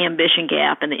and the ambition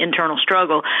gap and the internal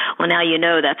struggle, well, now you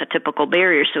know that's a typical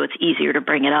barrier, so it's easier to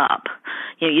bring it up.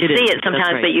 You see it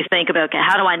sometimes, right. But you think about, okay,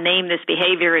 how do I name this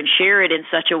behavior and share it in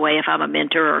such a way, if I'm a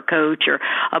mentor or a coach or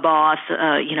a boss,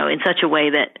 in such a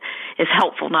way that is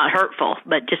helpful, not hurtful,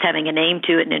 but just having a name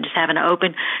to it and just having an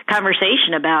open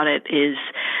conversation about it is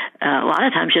a lot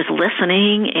of times just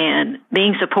listening and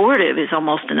being supportive is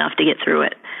almost enough to get through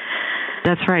it.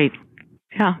 That's right.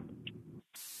 Yeah.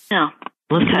 Yeah.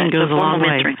 Listening goes a long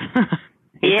way.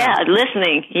 Yeah,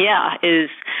 listening, is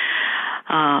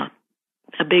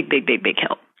a big, big, big, big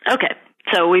help. Okay.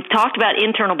 So we've talked about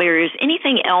internal barriers.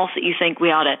 Anything else that you think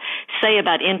we ought to say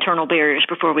about internal barriers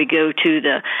before we go to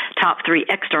the top 3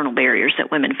 external barriers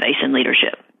that women face in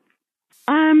leadership?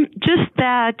 Just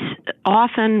that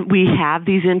often we have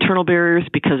these internal barriers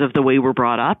because of the way we're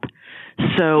brought up.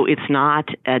 So it's not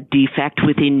a defect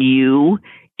within you.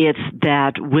 It's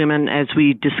that women, as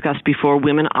we discussed before,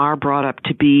 women are brought up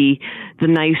to be the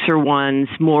nicer ones,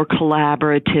 more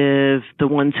collaborative, the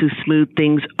ones who smooth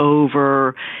things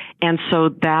over. And so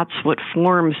that's what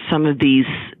forms some of these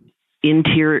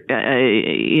internal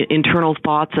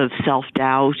thoughts of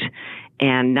self-doubt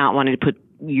and not wanting to put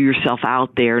yourself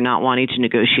out there, not wanting to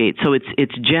negotiate. So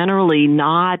it's generally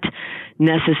not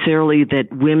necessarily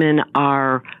that women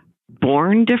are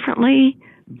born differently,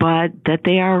 but that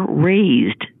they are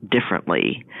raised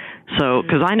differently. So,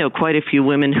 because I know quite a few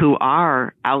women who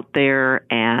are out there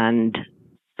and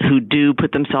who do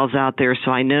put themselves out there, so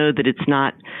I know that it's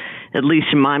not, at least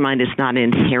in my mind, it's not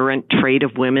an inherent trait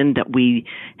of women that we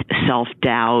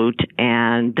self-doubt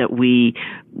and that we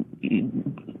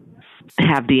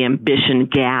have the ambition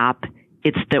gap.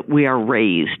 It's that we are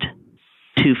raised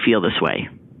to feel this way.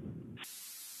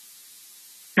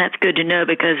 That's good to know,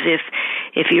 because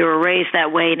if you were raised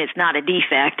that way and it's not a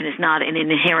defect and it's not an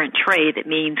inherent trait, it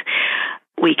means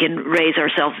we can raise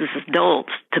ourselves as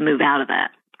adults to move out of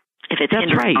that. If it's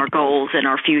hindering our goals and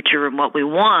our future and what we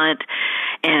want.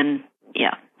 And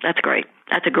that's great.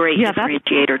 That's a great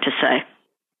differentiator to say.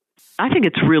 I think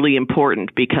it's really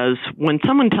important, because when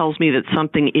someone tells me that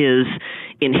something is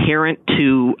inherent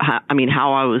to,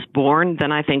 how I was born,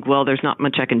 then I think, well, there's not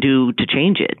much I can do to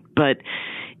change it. But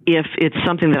if it's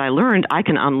something that I learned, I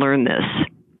can unlearn this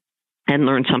and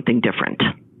learn something different.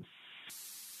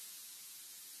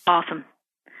 Awesome.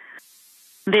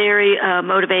 Very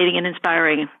motivating and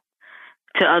inspiring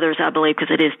to others, I believe,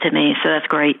 because it is to me. So that's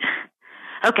great.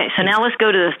 Okay, so now let's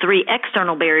go to the 3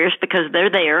 external barriers, because they're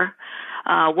there.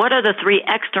 What are the 3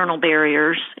 external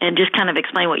barriers? And just kind of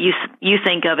explain what you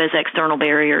think of as external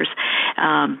barriers,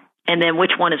 and then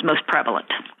which one is most prevalent.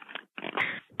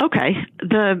 Okay.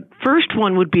 The first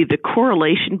one would be the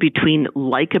correlation between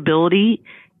likability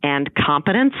and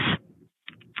competence.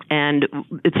 And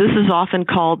this is often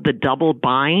called the double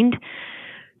bind.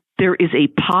 There is a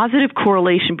positive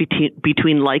correlation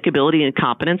between likability and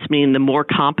competence, meaning the more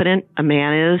competent a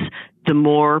man is, the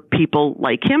more people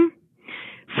like him.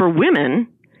 For women,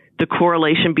 the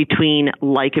correlation between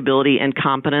likability and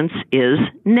competence is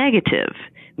negative,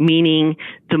 meaning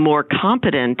the more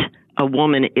competent a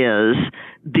woman is,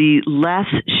 the less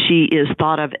she is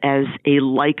thought of as a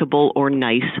likable or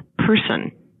nice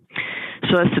person.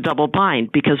 So that's the double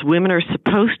bind, because women are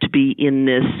supposed to be in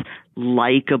this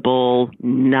likable,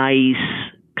 nice,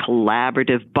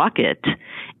 collaborative bucket.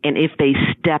 And if they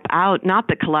step out, not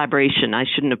the collaboration, I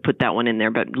shouldn't have put that one in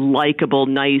there, but likable,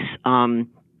 nice,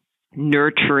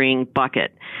 nurturing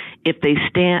bucket. If they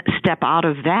step out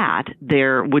of that,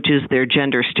 which is their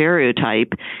gender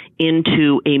stereotype,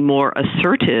 into a more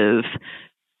assertive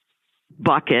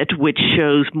bucket, which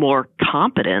shows more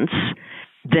competence,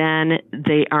 then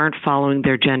they aren't following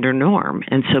their gender norm.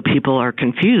 And so people are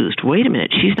confused. Wait a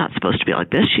minute, she's not supposed to be like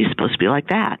this, she's supposed to be like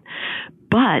that.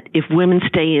 But if women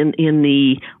stay in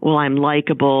the, well, I'm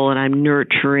likable and I'm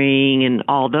nurturing and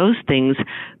all those things,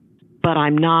 but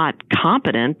I'm not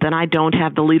competent, then I don't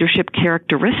have the leadership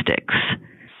characteristics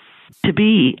to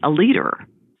be a leader.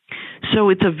 So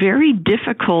it's a very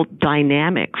difficult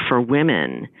dynamic for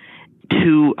women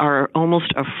who are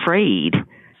almost afraid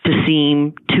to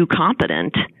seem too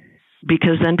competent,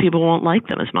 because then people won't like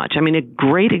them as much. I mean, a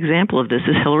great example of this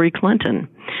is Hillary Clinton.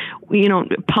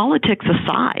 Politics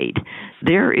aside,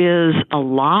 there is a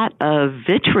lot of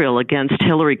vitriol against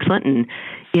Hillary Clinton,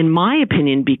 in my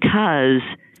opinion, because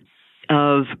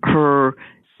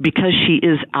she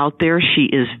is out there, she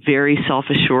is very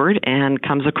self-assured and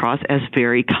comes across as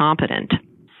very competent.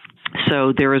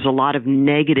 So there is a lot of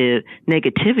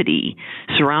negativity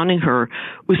surrounding her.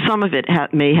 Some of it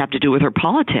may have to do with her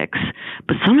politics,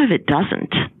 but some of it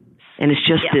doesn't. And it's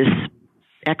just this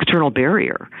external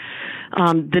barrier.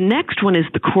 The next one is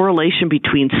the correlation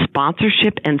between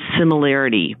sponsorship and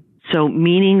similarity. So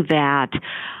meaning that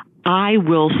I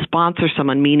will sponsor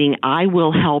someone, meaning I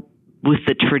will help with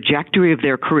the trajectory of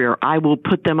their career. I will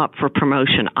put them up for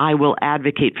promotion. I will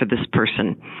advocate for this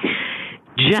person.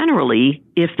 Generally,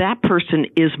 if that person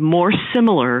is more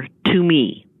similar to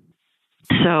me,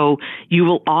 so you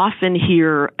will often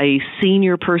hear a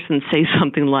senior person say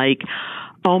something like,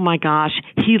 oh my gosh,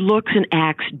 he looks and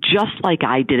acts just like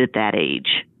I did at that age.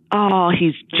 Oh,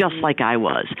 he's just like I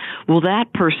was. Well,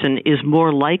 that person is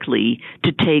more likely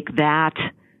to take the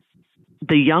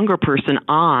younger person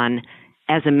on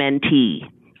as a mentee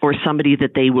or somebody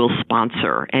that they will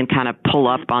sponsor and kind of pull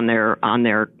up on their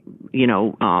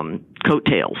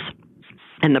coattails.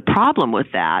 And the problem with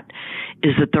that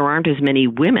is that there aren't as many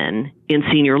women in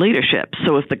senior leadership.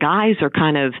 So if the guys are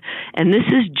and this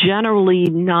is generally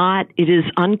it is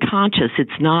unconscious.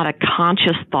 It's not a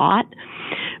conscious thought.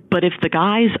 But if the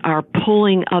guys are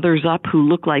pulling others up who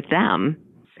look like them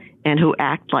and who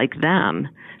act like them,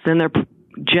 then they're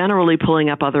generally pulling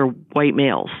up other white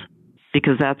males,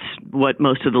 because that's what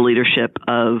most of the leadership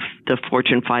of the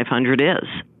Fortune 500 is.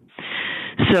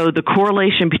 So the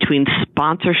correlation between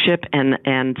sponsorship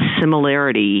and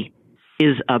similarity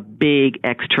is a big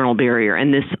external barrier.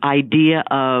 And this idea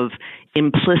of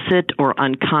implicit or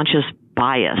unconscious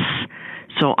bias.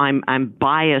 So I'm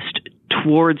biased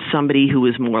towards somebody who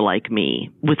is more like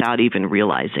me without even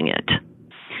realizing it.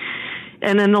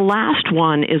 And then the last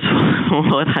one is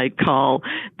what I call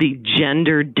the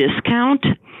gender discount.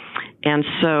 And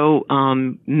so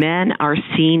men are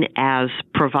seen as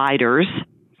providers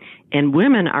and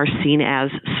women are seen as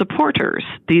supporters.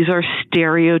 These are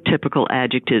stereotypical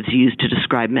adjectives used to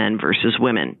describe men versus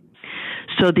women.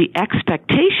 So the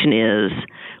expectation is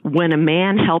when a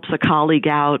man helps a colleague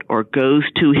out or goes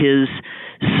to his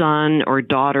son or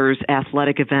daughter's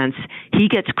athletic events, he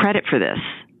gets credit for this.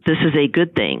 This is a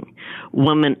good thing.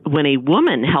 When a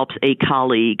woman helps a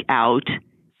colleague out,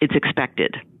 it's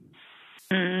expected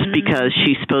because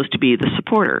she's supposed to be the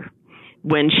supporter.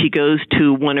 When she goes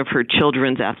to one of her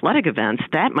children's athletic events,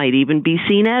 that might even be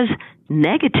seen as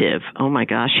negative. Oh my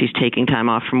gosh, she's taking time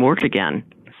off from work again.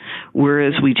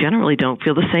 Whereas we generally don't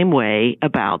feel the same way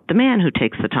about the man who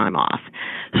takes the time off.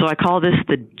 So I call this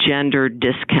the gender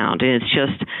discount. And it's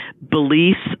just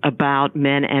beliefs about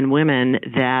men and women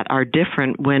that are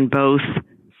different when both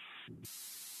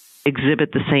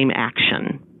exhibit the same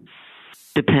action,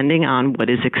 depending on what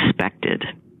is expected.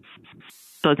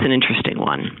 So it's an interesting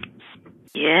one.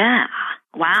 Yeah.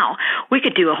 Wow. We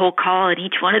could do a whole call on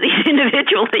each one of these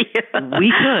individually.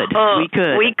 We could.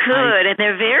 And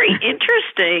they're very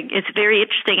interesting. It's very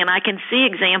interesting. And I can see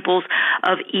examples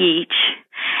of each.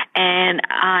 And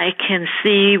I can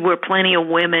see where plenty of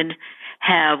women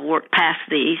have worked past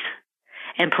these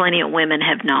and plenty of women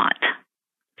have not.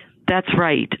 That's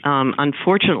right.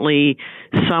 Unfortunately,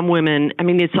 some women,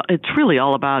 it's really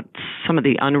all about some of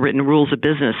the unwritten rules of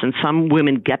business, and some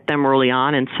women get them early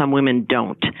on and some women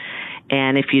don't.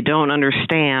 And if you don't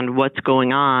understand what's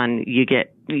going on, you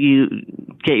get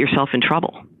yourself in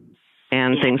trouble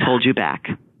and things hold you back.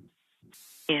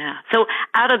 Yeah. So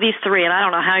out of these three, and I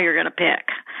don't know how you're going to pick,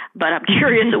 but I'm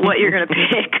curious of what you're going to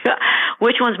pick.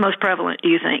 Which one's most prevalent, do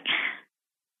you think?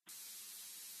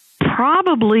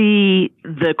 Probably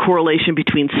the correlation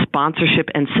between sponsorship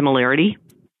and similarity.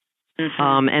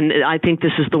 Mm-hmm. And I think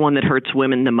this is the one that hurts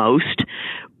women the most,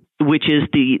 which is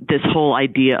this whole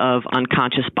idea of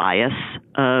unconscious bias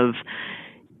of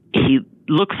he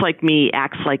looks like me,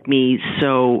 acts like me,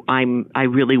 so I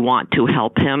really want to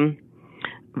help him,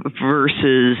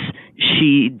 versus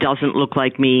she doesn't look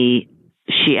like me,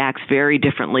 she acts very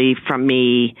differently from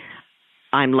me,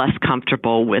 I'm less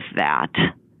comfortable with that.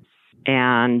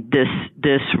 And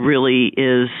this really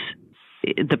is,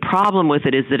 the problem with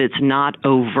it is that it's not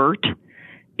overt,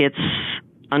 it's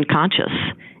unconscious.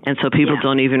 And so people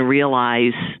don't even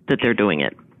realize that they're doing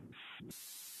it.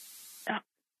 Yeah.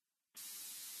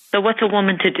 So what's a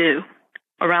woman to do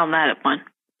around that one?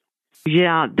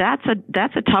 Yeah, that's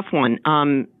a tough one.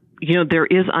 There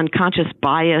is unconscious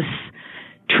bias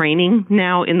training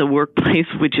now in the workplace,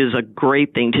 which is a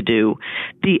great thing to do.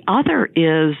 The other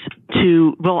is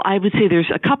I would say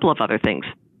there's a couple of other things.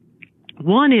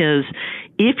 One is,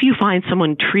 if you find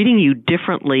someone treating you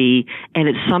differently and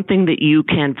it's something that you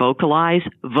can vocalize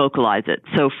it.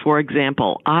 So, for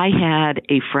example, I had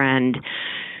a friend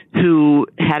who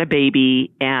had a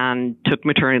baby and took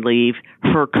maternity leave.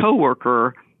 Her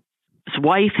coworker's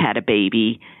wife had a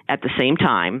baby at the same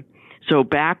time. So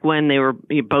back when they were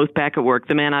both back at work,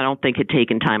 the man I don't think had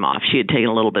taken time off. She had taken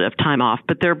a little bit of time off,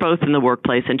 but they're both in the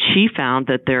workplace, and she found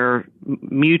that their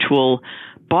mutual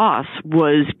boss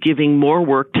was giving more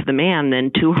work to the man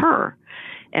than to her.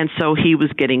 And so he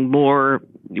was getting more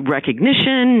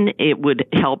recognition. It would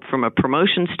help from a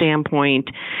promotion standpoint.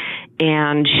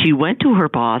 And she went to her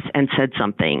boss and said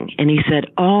something. And he said,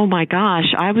 "Oh my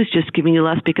gosh, I was just giving you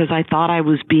less because I thought I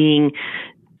was being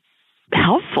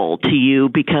helpful to you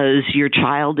because your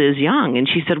child is young." And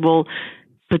she said, "Well,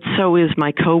 but so is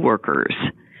my coworkers.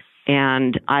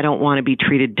 And I don't want to be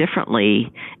treated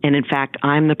differently. And in fact,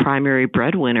 I'm the primary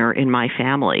breadwinner in my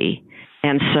family.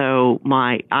 And so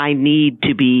I need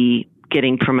to be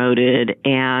getting promoted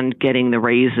and getting the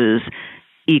raises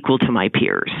equal to my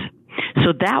peers."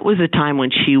 So that was a time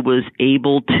when she was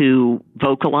able to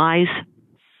vocalize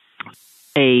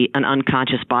an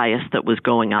unconscious bias that was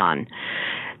going on.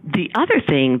 The other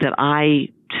thing that I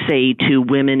say to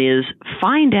women is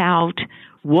find out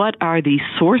what are the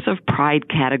source of pride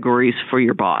categories for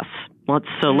your boss.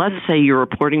 Let's say you're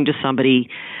reporting to somebody.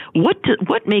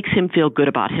 What makes him feel good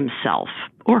about himself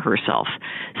or herself?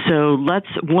 So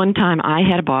one time I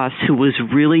had a boss who was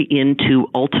really into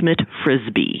ultimate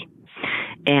frisbee.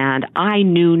 And I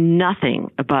knew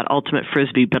nothing about ultimate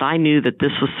frisbee, but I knew that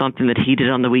this was something that he did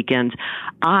on the weekends.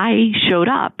 I showed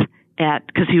up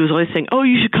because he was always saying, "Oh,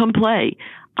 you should come play."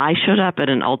 I showed up at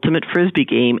an ultimate frisbee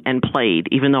game and played,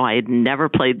 even though I had never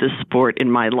played this sport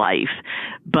in my life.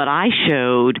 But I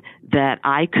showed that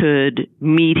I could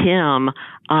meet him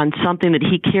on something that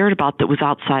he cared about that was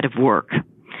outside of work.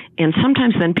 And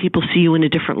sometimes then people see you in a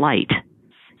different light.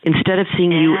 Instead of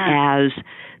seeing you as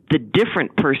the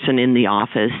different person in the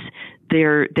office,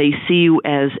 they see you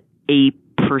as a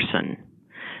person.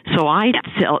 So I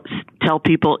tell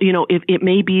people, it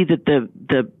may be that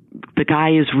the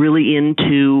guy is really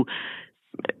into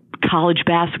college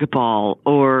basketball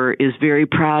or is very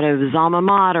proud of his alma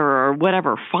mater or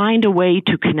whatever. Find a way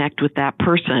to connect with that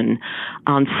person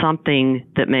on something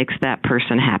that makes that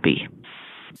person happy.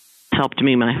 It's helped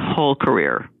me my whole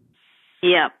career.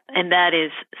 Yeah, and that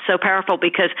is so powerful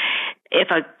because if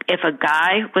a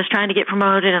guy was trying to get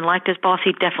promoted and liked his boss,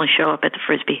 he'd definitely show up at the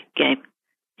frisbee game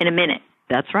in a minute.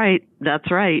 That's right. In a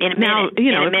minute.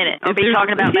 In a minute. Or be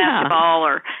talking about basketball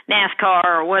or NASCAR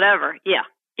or whatever. Yeah.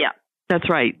 That's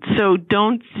right. So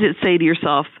don't say to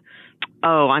yourself,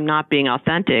 "Oh, I'm not being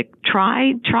authentic."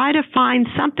 Try to find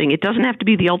something. It doesn't have to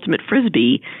be the ultimate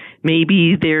frisbee.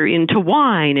 Maybe they're into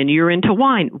wine and you're into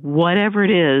wine. Whatever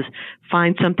it is,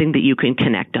 find something that you can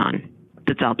connect on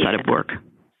that's outside of work.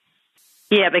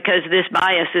 Yeah, because this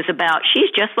bias is about,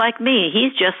 she's just like me,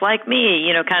 he's just like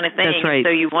me, kind of thing. That's right. So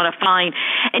you want to find,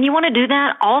 and you want to do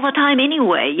that all the time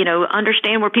anyway,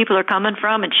 understand where people are coming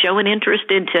from and show an interest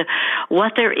into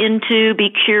what they're into, be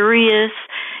curious,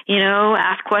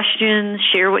 ask questions,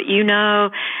 share what you know.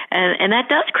 And that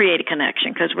does create a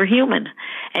connection because we're human.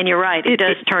 And you're right, it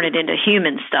does turn it into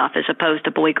human stuff as opposed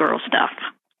to boy-girl stuff.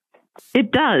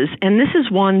 It does, and this is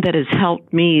one that has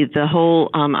helped me. The whole,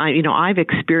 I've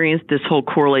experienced this whole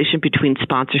correlation between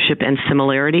sponsorship and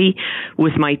similarity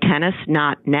with my tennis.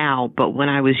 Not now, but when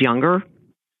I was younger,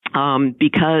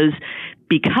 because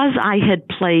I had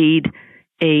played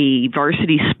a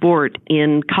varsity sport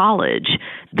in college,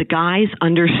 the guys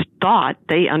thought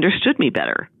they understood me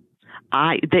better.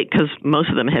 Because most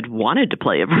of them had wanted to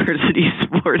play a varsity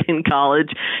sport in college,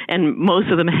 and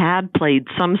most of them had played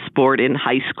some sport in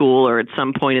high school or at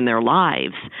some point in their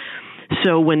lives.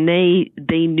 So when they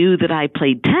knew that I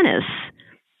played tennis,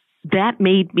 that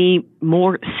made me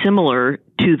more similar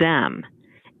to them.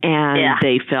 And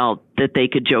they felt that they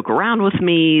could joke around with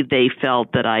me. They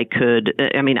felt that I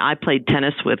played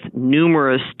tennis with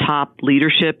numerous top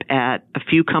leadership at a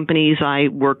few companies I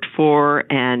worked for,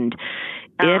 and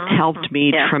it helped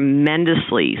me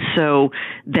tremendously. So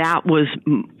that was,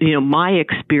 my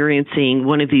experiencing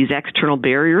one of these external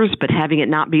barriers, but having it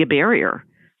not be a barrier,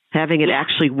 having it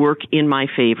actually work in my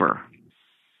favor.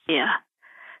 Yeah.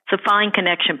 So find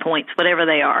connection points, whatever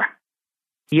they are.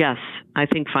 Yes. I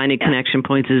think finding connection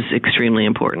points is extremely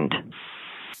important.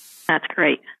 That's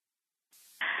great.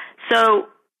 So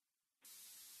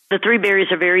the 3 barriers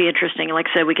are very interesting. Like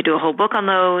I said, we could do a whole book on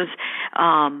those.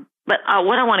 But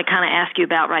what I want to kind of ask you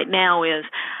about right now is,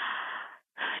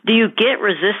 do you get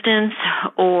resistance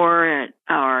or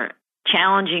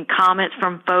challenging comments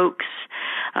from folks,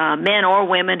 men or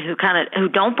women, who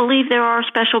don't believe there are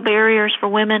special barriers for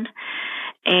women?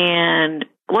 And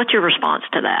what's your response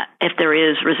to that? If there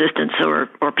is resistance,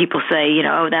 or people say,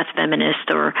 oh, that's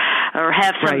feminist, or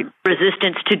have some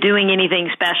resistance to doing anything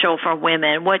special for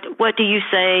women, what do you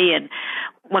say, and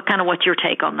what's your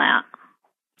take on that?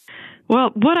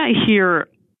 Well, what I hear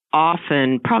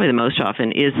often, probably the most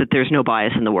often, is that there's no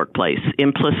bias in the workplace,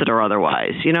 implicit or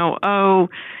otherwise.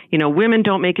 Women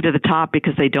don't make it to the top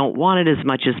because they don't want it as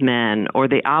much as men, or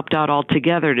they opt out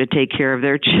altogether to take care of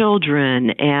their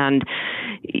children, and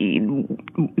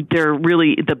they're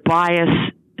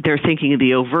thinking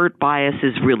the overt bias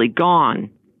is really gone.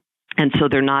 And so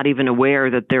they're not even aware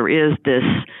that there is this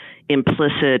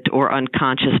implicit or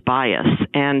unconscious bias.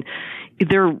 And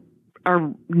there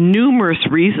are numerous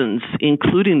reasons,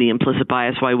 including the implicit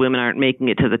bias, why women aren't making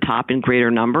it to the top in greater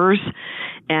numbers.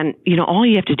 And, all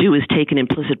you have to do is take an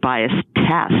implicit bias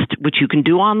test, which you can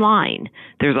do online.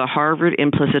 There's a Harvard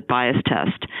implicit bias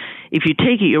test. If you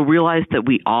take it, you'll realize that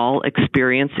we all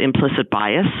experience implicit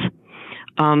bias.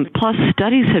 Plus,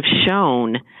 studies have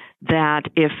shown that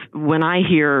when I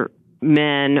hear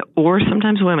men or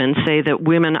sometimes women say that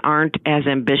women aren't as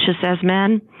ambitious as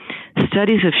men,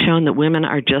 studies have shown that women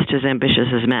are just as ambitious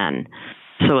as men.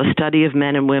 So a study of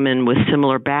men and women with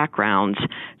similar backgrounds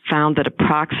found that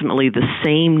approximately the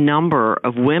same number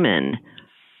of women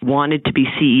wanted to be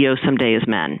CEO someday as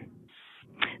men.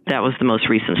 That was the most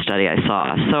recent study I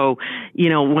saw. So,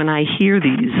 when I hear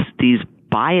these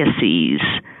biases,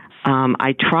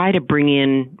 I try to bring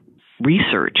in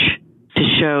research to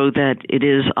show that it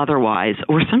is otherwise,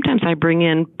 or sometimes I bring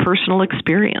in personal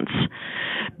experience.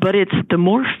 But it's the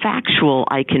more factual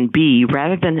I can be,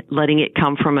 rather than letting it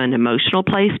come from an emotional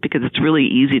place, because it's really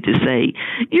easy to say,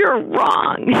 you're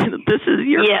wrong,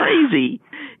 you're crazy.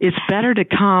 It's better to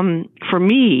come, for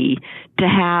me, to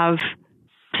have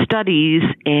studies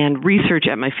and research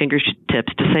at my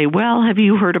fingertips to say, well, have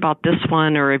you heard about this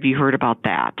one, or have you heard about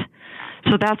that?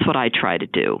 So that's what I try to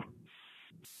do.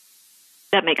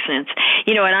 That makes sense.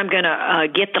 And I'm going to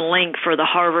get the link for the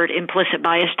Harvard implicit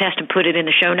bias test and put it in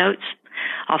the show notes.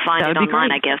 I'll find it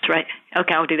online, I guess, right?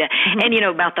 Okay, I'll do that. Mm-hmm.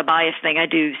 And, about the bias thing, I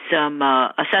do some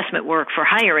assessment work for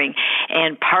hiring,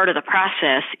 and part of the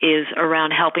process is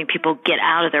around helping people get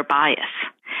out of their bias.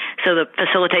 So the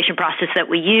facilitation process that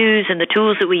we use and the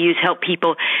tools that we use help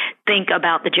people think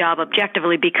about the job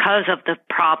objectively because of the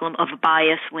problem of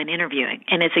bias when interviewing.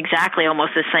 And it's exactly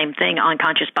almost the same thing,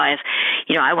 unconscious bias.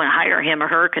 I want to hire him or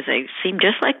her because they seem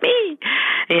just like me.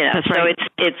 That's right.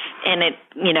 So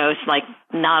it's like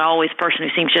not always the person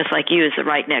who seems just like you is the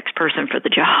right next person for the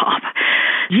job.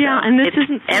 Yeah, so and this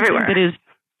isn't everywhere.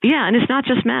 And it's not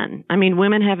just men. I mean,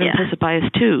 women have implicit bias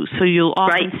too. So you'll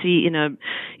often see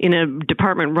in a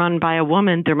department run by a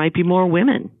woman, there might be more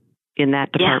women in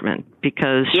that department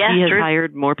because she has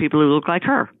hired more people who look like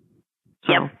her.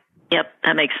 So. Yep.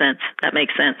 That makes sense.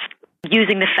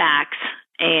 Using the facts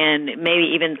and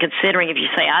maybe even considering, if you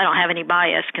say, I don't have any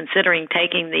bias, considering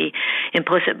taking the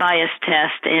implicit bias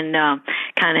test and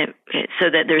kind of so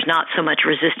that there's not so much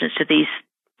resistance to these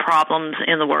problems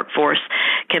in the workforce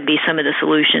can be some of the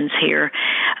solutions here.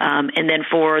 And then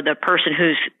for the person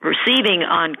who's receiving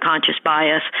unconscious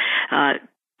bias,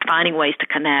 finding ways to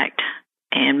connect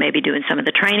and maybe doing some of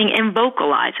the training, and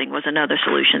vocalizing was another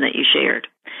solution that you shared.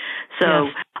 So,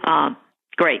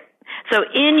 great. So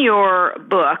in your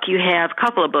book, you have a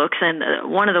couple of books, and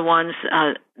one of the ones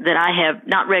that I have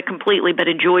not read completely but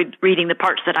enjoyed reading the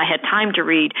parts that I had time to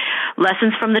read,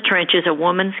 Lessons from the Trenches, A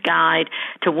Woman's Guide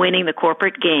to Winning the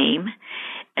Corporate Game.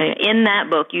 In that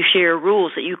book, you share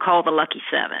rules that you call the Lucky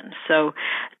Seven. So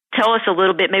tell us a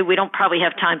little bit, maybe we don't probably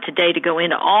have time today to go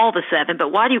into all the seven,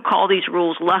 but why do you call these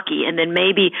rules lucky? And then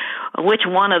maybe which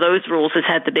one of those rules has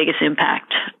had the biggest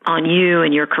impact on you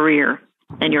and your career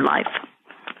and your life?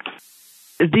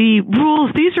 The rules,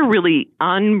 these are really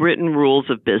unwritten rules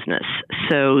of business.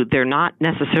 So they're not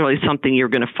necessarily something you're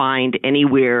going to find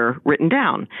anywhere written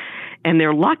down. And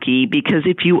they're lucky because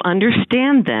if you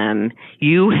understand them,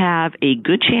 you have a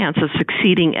good chance of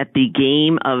succeeding at the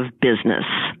game of business.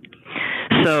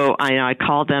 So I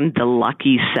call them the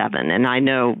Lucky Seven. And I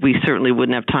know we certainly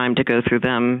wouldn't have time to go through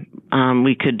them.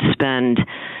 We could spend,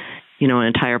 an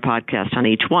entire podcast on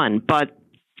each one. But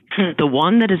the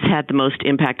one that has had the most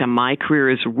impact on my career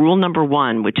is rule number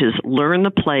one, which is learn the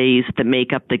plays that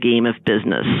make up the game of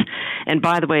business. And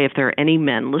by the way, if there are any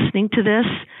men listening to this,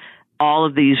 all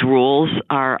of these rules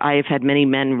I have had many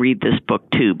men read this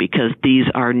book too, because these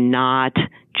are not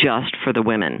just for the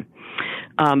women.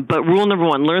 But rule number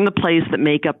one, learn the plays that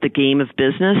make up the game of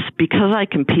business. Because I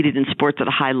competed in sports at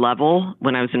a high level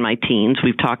when I was in my teens,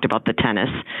 we've talked about the tennis,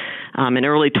 in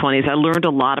early 20s, I learned a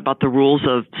lot about the rules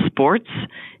of sports.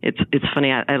 It's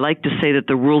funny, I like to say that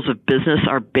the rules of business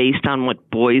are based on what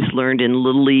boys learned in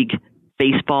Little League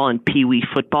baseball and Pee Wee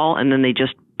football, and then they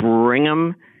just bring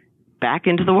them back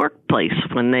into the workplace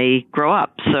when they grow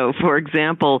up. So, for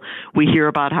example, we hear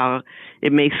about how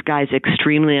it makes guys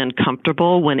extremely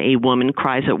uncomfortable when a woman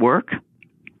cries at work.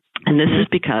 And this is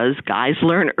because guys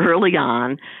learn early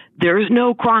on there's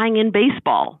no crying in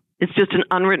baseball. It's just an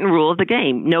unwritten rule of the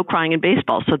game, no crying in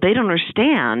baseball. So they don't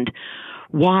understand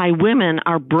why women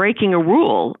are breaking a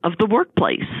rule of the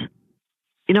workplace.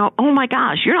 You know, oh my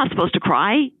gosh, you're not supposed to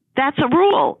cry. That's a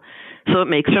rule. So it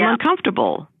makes them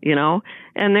uncomfortable, you know.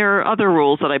 And there are other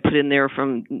rules that I put in there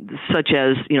from such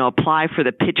as, you know, apply for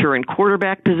the pitcher and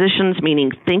quarterback positions,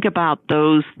 meaning think about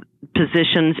those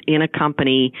positions in a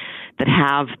company that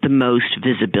have the most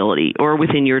visibility or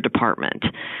within your department.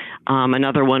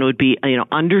 Another one would be, you know,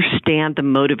 understand the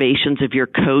motivations of your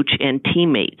coach and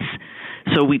teammates.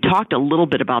 So we talked a little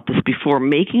bit about this before,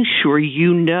 making sure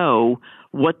you know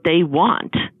what they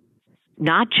want,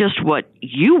 not just what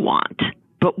you want,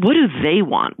 but what do they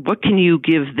want? What can you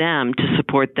give them to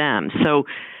support them? So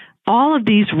all of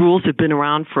these rules have been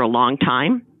around for a long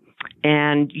time,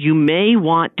 and you may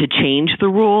want to change the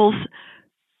rules,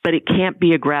 but it can't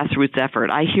be a grassroots effort.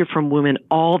 I hear from women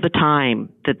all the time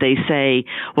that they say,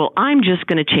 well, I'm just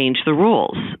going to change the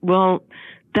rules. Well,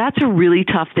 that's a really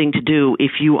tough thing to do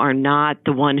if you are not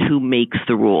the one who makes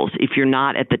the rules, if you're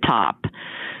not at the top.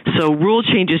 So rule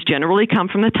changes generally come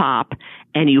from the top,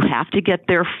 and you have to get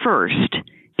there first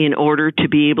in order to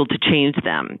be able to change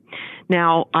them.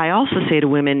 Now, I also say to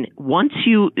women,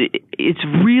 it's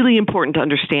really important to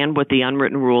understand what the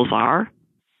unwritten rules are.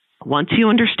 Once you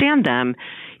understand them,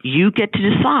 you get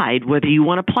to decide whether you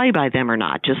want to play by them or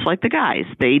not, just like the guys.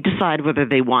 They decide whether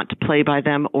they want to play by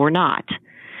them or not.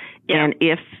 Yeah. And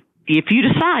if you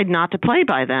decide not to play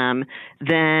by them,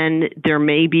 then there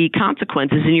may be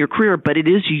consequences in your career, but it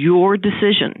is your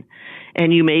decision.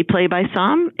 And you may play by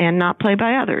some and not play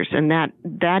by others, and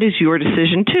that is your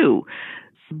decision too.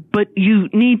 But you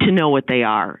need to know what they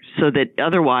are, so that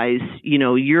otherwise, you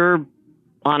know, you're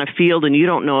on a field and you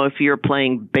don't know if you're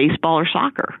playing baseball or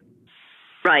soccer.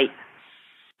 Right.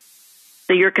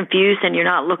 So you're confused and you're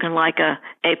not looking like a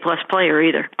A-plus player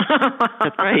either.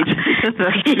 That's right.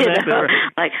 That's exactly right.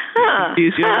 Like,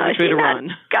 confused, you don't know which way to run.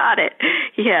 Got it.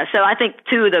 Yeah. So I think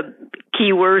two of the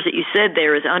key words that you said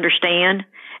there is understand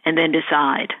and then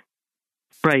decide.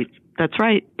 Right. That's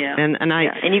right. Yeah.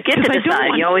 And you get to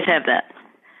decide. You always have that.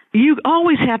 You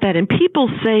always have that. And people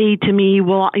say to me,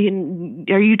 well, are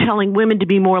you telling women to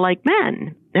be more like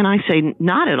men? And I say,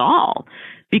 not at all.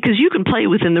 Because you can play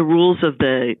within the rules of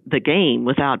the game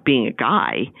without being a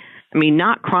guy. I mean,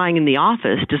 not crying in the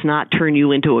office does not turn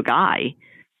you into a guy.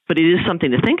 But it is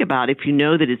something to think about. If you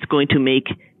know that it's going to make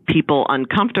people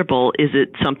uncomfortable, is it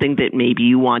something that maybe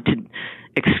you want to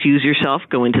excuse yourself,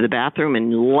 go into the bathroom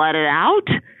and let it out?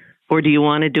 Or do you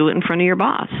want to do it in front of your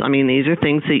boss? I mean, these are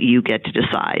things that you get to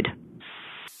decide.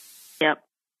 Yep.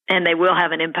 And they will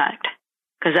have an impact.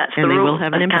 Because that's the rule.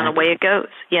 That's kind of the way it goes.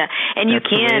 Yeah, and you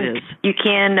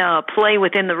can play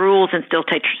within the rules and still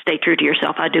stay true to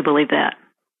yourself. I do believe that.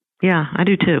 Yeah, I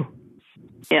do too.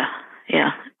 Yeah,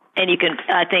 and you can.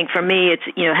 I think for me, it's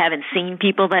having seen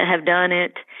people that have done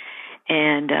it,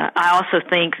 and I also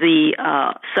think the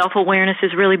self-awareness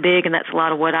is really big, and that's a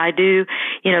lot of what I do.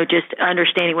 Just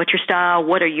understanding what's your style,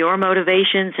 what are your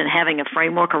motivations, and having a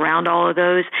framework around all of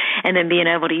those, and then being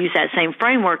able to use that same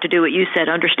framework to do what you said,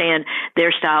 understand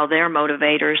their style, their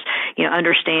motivators,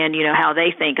 understand, how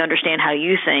they think, understand how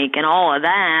you think, and all of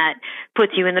that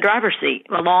puts you in the driver's seat,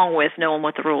 along with knowing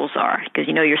what the rules are. Because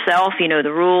you know yourself, you know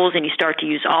the rules, and you start to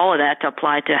use all of that to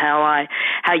apply to how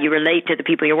you relate to the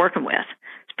people you're working with,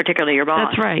 particularly your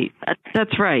boss.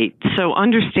 That's right. So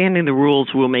understanding the rules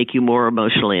will make you more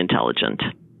emotionally intelligent.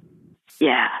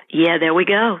 Yeah, there we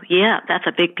go. Yeah, that's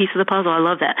a big piece of the puzzle. I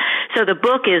love that. So the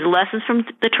book is Lessons from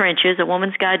the Trenches, A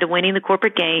Woman's Guide to Winning the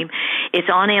Corporate Game. It's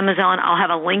on Amazon. I'll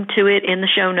have a link to it in the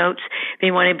show notes.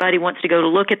 If anybody wants to go to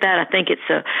look at that, I think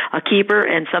it's a keeper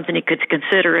and something you could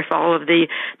consider if all of the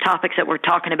topics that we're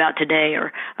talking about today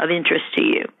are of interest to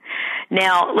you.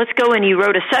 Now, let's go, and you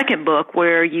wrote a second book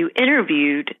where you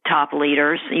interviewed top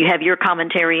leaders. You have your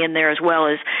commentary in there as well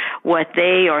as what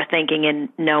they are thinking and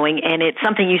knowing, and it's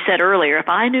something you said earlier. If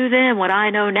I knew then what I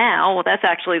know now, well, that's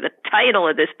actually the title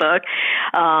of this book.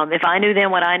 If I knew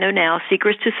then what I know now,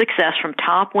 Secrets to Success from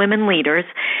Top Women Leaders.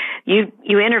 You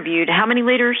interviewed how many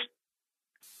leaders?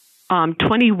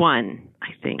 21, I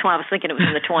think. I was thinking it was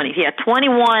in the 20s. Yeah,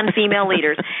 21 female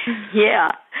leaders. Yeah.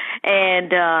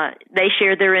 And they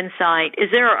shared their insight. Is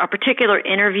there a particular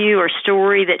interview or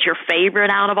story that's your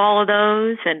favorite out of all of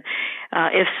those? And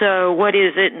if so, what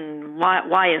is it, and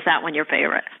why is that one your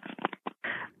favorite?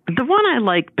 The one I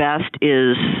like best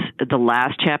is the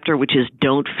last chapter, which is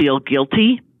Don't Feel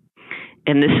Guilty.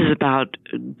 And this is about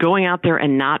going out there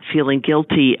and not feeling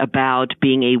guilty about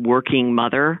being a working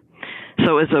mother.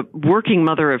 So as a working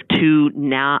mother of two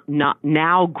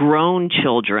now grown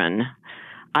children,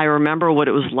 I remember what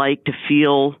it was like to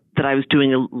feel that I was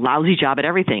doing a lousy job at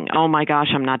everything. Oh my gosh,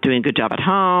 I'm not doing a good job at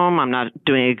home. I'm not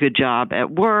doing a good job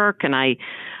at work. And I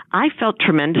felt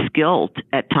tremendous guilt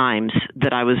at times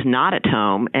that I was not at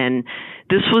home. And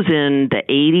this was in the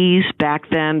 80s. Back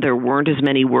then, there weren't as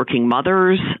many working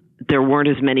mothers. There weren't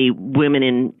as many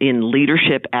women in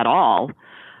leadership at all.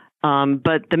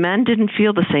 But the men didn't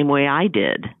feel the same way I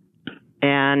did.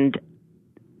 And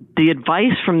the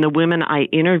advice from the women I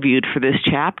interviewed for this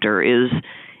chapter is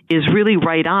really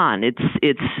right on.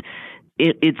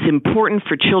 It's important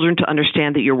for children to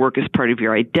understand that your work is part of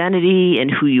your identity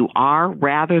and who you are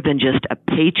rather than just a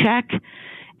paycheck.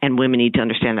 And women need to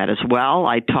understand that as well.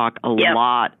 I talk a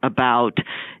lot about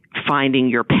finding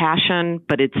your passion,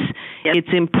 but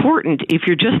it's important. If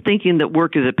you're just thinking that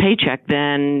work is a paycheck,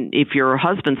 then if your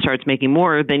husband starts making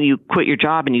more, then you quit your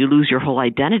job and you lose your whole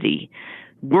identity.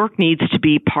 Work needs to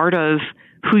be part of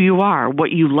who you are,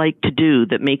 what you like to do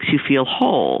that makes you feel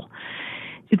whole.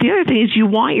 The other thing is you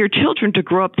want your children to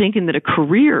grow up thinking that a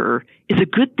career is a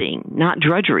good thing, not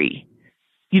drudgery.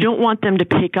 You don't want them to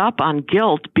pick up on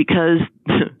guilt because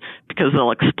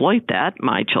they'll exploit that.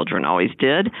 My children always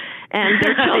did. And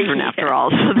they're children after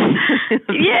all. So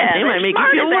they might make you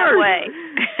feel worse. Way.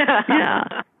 Yeah.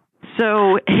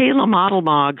 So Hala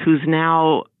Modelmog, who's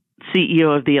now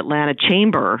CEO of the Atlanta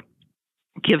Chamber,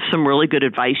 gives some really good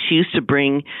advice. She used to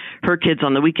bring her kids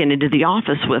on the weekend into the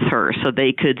office with her so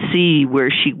they could see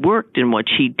where she worked and what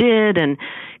she did and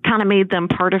kind of made them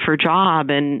part of her job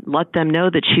and let them know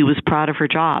that she was proud of her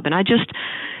job. And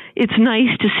it's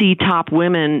nice to see top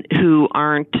women who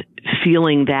aren't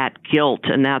feeling that guilt.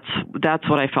 And that's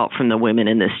what I felt from the women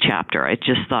in this chapter. I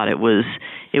just thought it was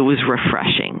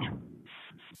refreshing.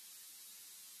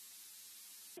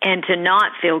 And to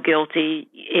not feel guilty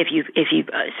if you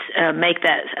make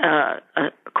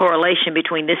that correlation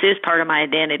between this is part of my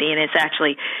identity and it's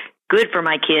actually good for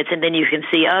my kids, and then you can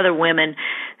see other women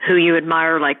who you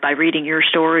admire, like by reading your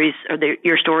stories or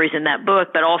your stories in that book,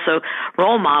 but also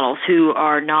role models who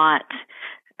are not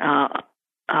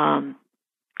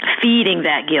feeding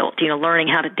that guilt. Learning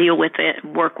how to deal with it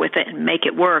and work with it and make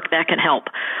it work. That can help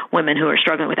women who are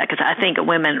struggling with that, because I think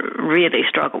women really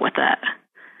struggle with that.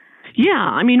 Yeah,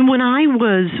 I mean, when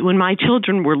my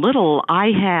children were little, I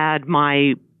had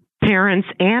my parents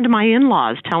and my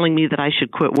in-laws telling me that I should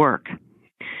quit work.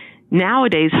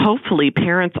 Nowadays, hopefully,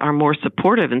 parents are more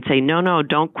supportive and say, no,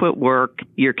 don't quit work.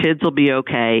 Your kids will be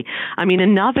okay. I mean,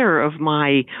 another of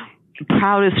my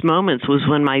proudest moments was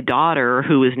when my daughter,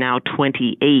 who is now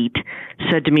 28,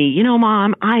 said to me,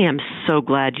 Mom, I am so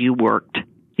glad you worked.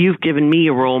 You've given me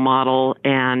a role model,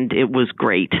 and it was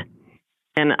great.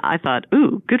 And I thought,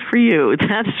 ooh, good for you.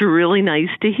 That's really nice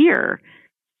to hear,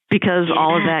 because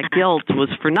all of that guilt was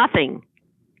for nothing.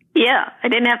 Yeah, I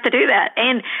didn't have to do that.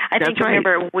 And I That's think, right.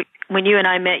 remember, when you and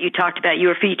I met, you talked about you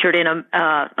were featured in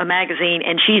a magazine,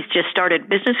 and she's just started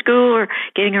business school or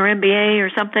getting her MBA or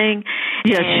something.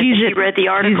 Yeah, she read the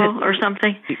article or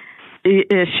something.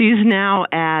 She's now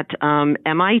at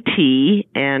MIT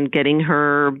and getting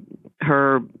her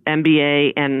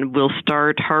MBA, and will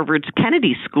start Harvard's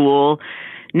Kennedy School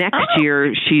next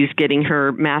year. She's getting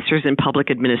her master's in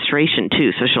public administration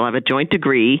too, so she'll have a joint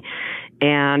degree.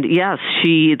 And yes,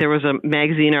 there was a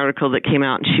magazine article that came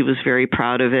out, and she was very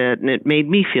proud of it, and it made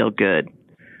me feel good,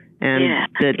 and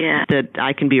that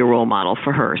I can be a role model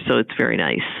for her. So it's very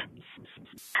nice.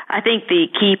 I think the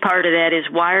key part of that is,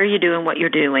 why are you doing what you're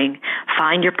doing?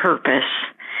 Find your purpose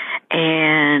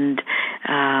and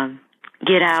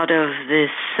get out of this.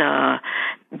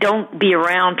 Don't be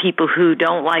around people who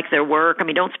don't like their work. I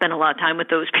mean, don't spend a lot of time with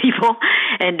those people,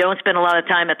 and don't spend a lot of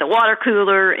time at the water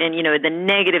cooler. And, the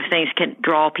negative things can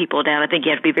draw people down. I think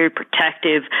you have to be very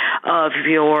protective of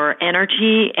your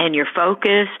energy and your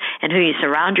focus and who you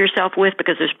surround yourself with,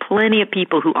 because there's plenty of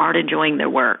people who aren't enjoying their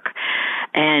work.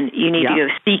 And you need to go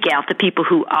seek out the people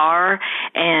who are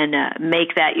and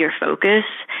make that your focus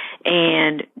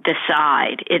and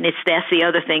decide. And that's the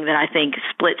other thing that I think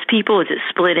splits people, is it's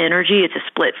split energy. It's a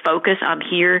split focus. I'm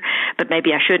here, but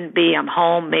maybe I shouldn't be. I'm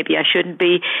home, maybe I shouldn't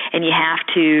be. And you have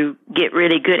to get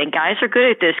really good. And guys are good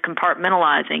at this,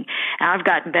 compartmentalizing. And I've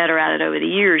gotten better at it over the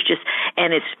years.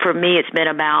 For me, it's been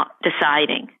about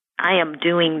deciding. I am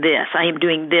doing this. I am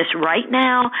doing this right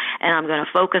now, and I'm going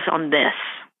to focus on this.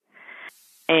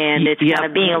 And it's kind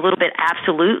of being a little bit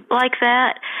absolute like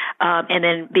that, and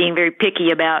then being very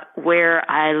picky about where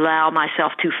I allow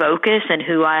myself to focus and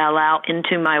who I allow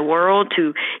into my world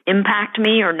to impact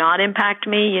me or not impact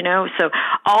me, So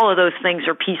all of those things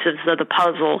are pieces of the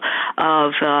puzzle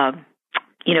of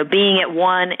being at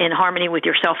one in harmony with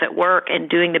yourself at work and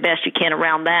doing the best you can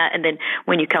around that. And then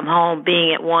when you come home,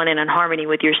 being at one and in harmony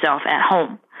with yourself at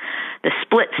home. The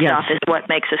split stuff is what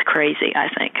makes us crazy, I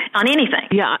think, on anything.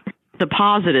 Yeah. The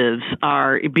positives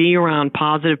are be around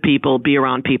positive people, be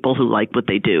around people who like what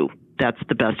they do. That's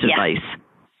the best advice.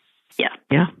 Yeah.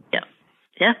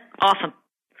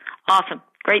 Awesome.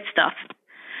 Great stuff.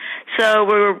 So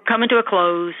we're coming to a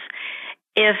close.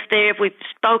 We've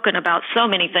spoken about so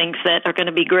many things that are going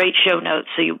to be great show notes,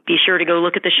 so you be sure to go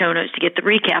look at the show notes to get the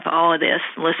recap of all of this,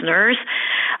 listeners.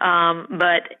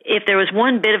 But if there was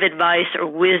one bit of advice or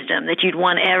wisdom that you'd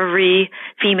want every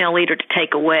female leader to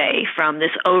take away from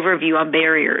this overview on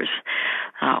barriers,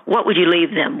 what would you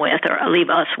leave them with or leave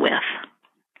us with?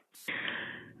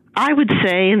 I would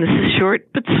say, and this is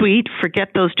short but sweet, forget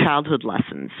those childhood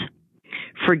lessons.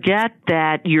 Forget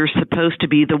that you're supposed to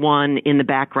be the one in the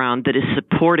background that is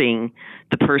supporting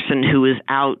the person who is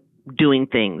out doing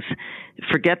things.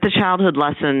 Forget the childhood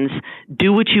lessons.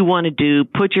 Do what you want to do.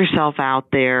 Put yourself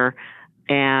out there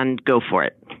and go for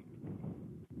it.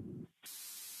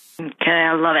 Okay,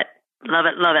 I love it. Love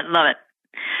it.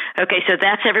 Okay, so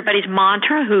that's everybody's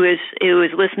mantra who is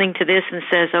listening to this and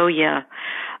says, oh, yeah,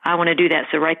 I want to do that.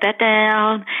 So write that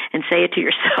down and say it to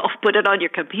yourself. Put it on your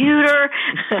computer.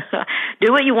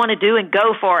 Do what you want to do and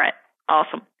go for it.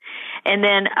 Awesome. And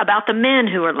then about the men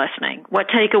who are listening, what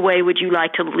takeaway would you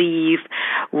like to leave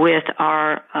with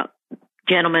our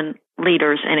gentlemen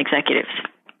leaders and executives?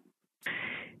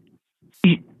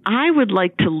 I would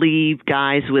like to leave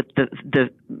guys with the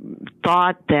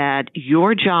thought that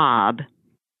your job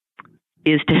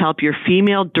is to help your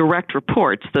female direct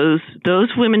reports, those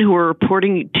women who are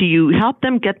reporting to you, help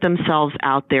them get themselves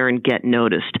out there and get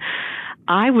noticed.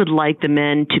 I would like the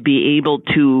men to be able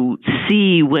to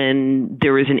see when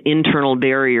there is an internal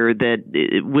barrier that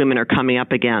women are coming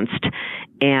up against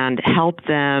and help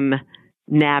them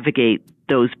navigate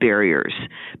those barriers.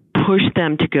 Push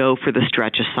them to go for the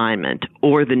stretch assignment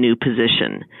or the new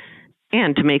position,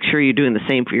 and to make sure you're doing the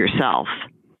same for yourself.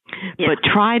 Yeah. But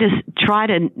try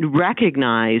to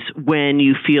recognize when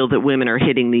you feel that women are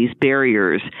hitting these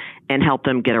barriers and help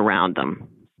them get around them.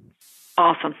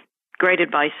 Awesome. Great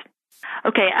advice.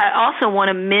 Okay, I also want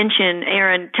to mention,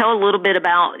 Erin, tell a little bit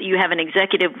about, you have an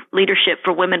Executive Leadership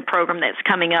for Women program that's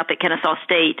coming up at Kennesaw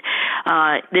State.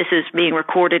 This is being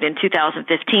recorded in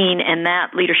 2015, and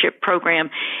that leadership program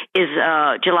is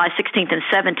July 16th and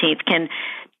 17th. Can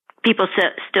people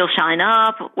still sign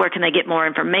up? Where can they get more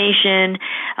information?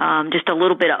 Just a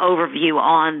little bit of overview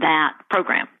on that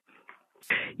program.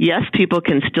 Yes, people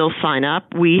can still sign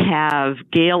up. We have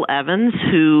Gail Evans,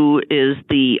 who is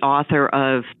the author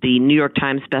of the New York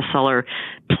Times bestseller,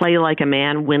 Play Like a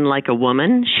Man, Win Like a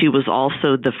Woman. She was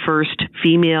also the first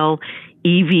female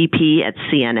EVP at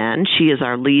CNN. She is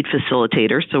our lead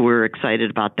facilitator, so we're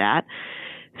excited about that.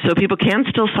 So people can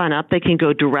still sign up. They can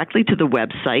go directly to the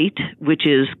website, which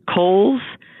is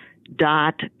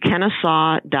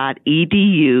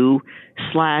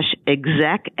coles.kennesaw.edu/execed,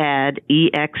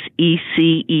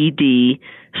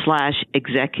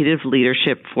 EXECED/executive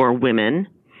leadership for women.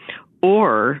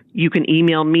 Or you can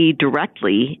email me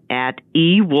directly at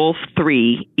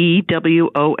ewolf3,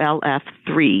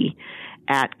 EWOLF3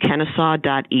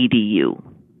 @kennesaw.edu.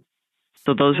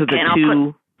 So those are the two. I'll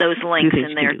put those links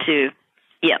in there too.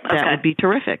 Yep. Okay. That would be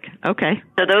terrific. Okay.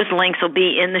 So those links will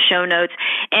be in the show notes.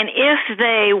 And if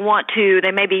they want to,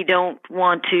 they maybe don't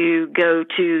want to go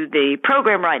to the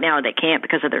program right now, or they can't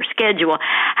because of their schedule,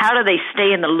 how do they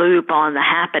stay in the loop on the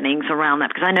happenings around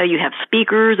that? Because I know you have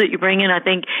speakers that you bring in, I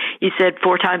think you said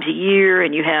 4 times a year,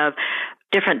 and you have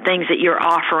different things that you're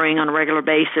offering on a regular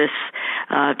basis.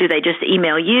 Do they just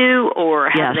email you,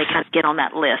 or how do they kind of get on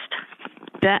that list?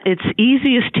 It's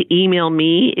easiest to email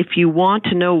me. If you want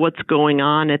to know what's going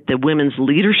on at the Women's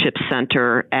Leadership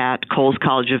Center at Coles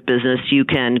College of Business, you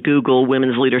can Google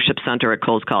Women's Leadership Center at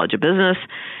Coles College of Business,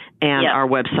 and our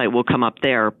website will come up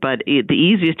there. But the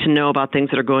easiest to know about things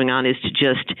that are going on is to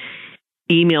just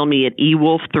email me at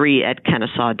ewolf3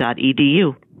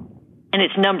 @kennesaw.edu. And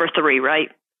it's number 3,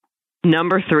 right?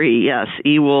 Number 3, yes.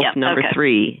 ewolf number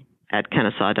 3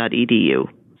 @kennesaw.edu.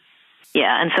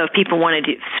 Yeah, and so if people want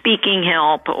to do speaking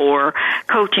help or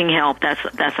coaching help,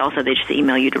 that's also, they just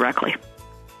email you directly.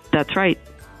 That's right.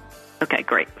 Okay,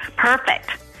 great.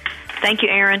 Perfect. Thank you,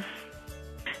 Erin.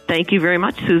 Thank you very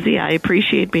much, Susie. I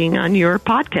appreciate being on your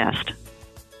podcast.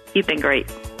 You've been great.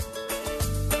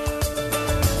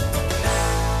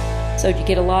 So did you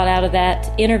get a lot out of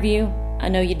that interview? I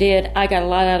know you did. I got a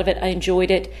lot out of it. I enjoyed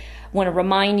it. I want to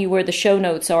remind you where the show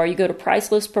notes are. You go to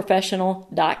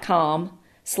pricelessprofessional.com/.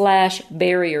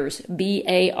 BARRIERS,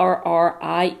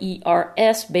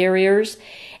 BARRIERS, barriers,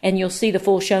 and you'll see the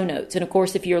full show notes. And of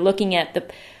course, if you're looking at the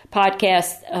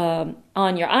podcast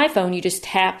on your iPhone, you just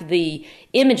tap the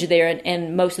image there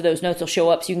and most of those notes will show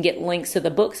up, so you can get links to the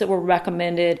books that were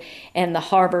recommended and the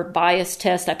Harvard bias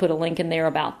test. I put a link in there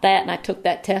about that, and I took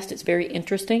that test. It's very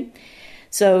interesting.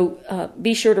 So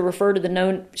be sure to refer to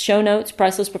the show notes,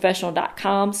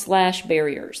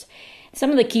 pricelessprofessional.com/barriers.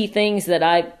 Some of the key things that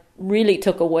I really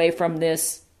took away from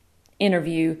this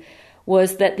interview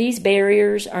was that these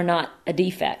barriers are not a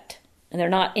defect and they're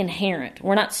not inherent.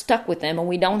 We're not stuck with them and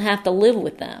we don't have to live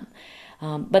with them.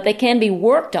 But they can be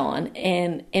worked on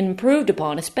and improved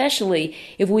upon, especially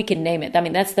if we can name it. I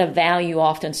mean, that's the value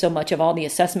often so much of all the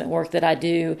assessment work that I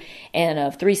do and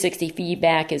of 360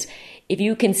 feedback is if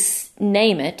you can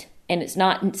name it and it's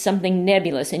not something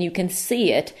nebulous and you can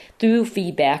see it through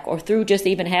feedback or through just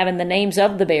even having the names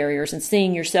of the barriers and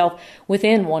seeing yourself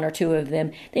within one or two of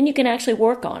them, then you can actually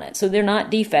work on it. So they're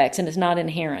not defects and it's not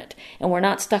inherent and we're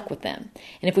not stuck with them.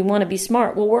 And if we want to be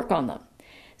smart, we'll work on them.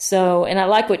 So, and I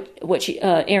like what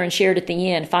Erin shared at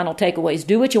the end, final takeaways.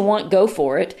 Do what you want, go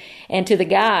for it. And to the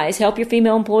guys, help your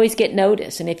female employees get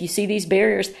noticed. And if you see these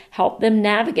barriers, help them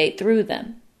navigate through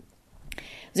them. It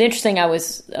was interesting, I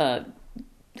was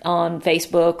on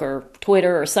Facebook or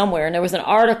Twitter or somewhere, and there was an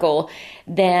article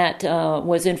that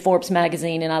was in Forbes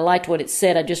magazine, and I liked what it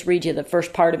said. I just read you the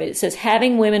first part of it. It says,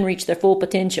 having women reach their full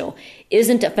potential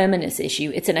isn't a feminist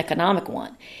issue, it's an economic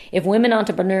one. If women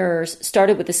entrepreneurs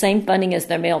started with the same funding as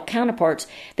their male counterparts,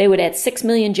 they would add 6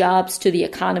 million jobs to the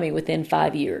economy within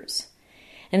 5 years.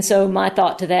 And so my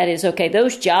thought to that is, okay,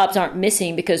 those jobs aren't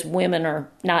missing because women are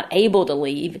not able to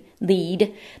lead.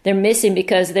 They're missing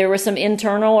because there were some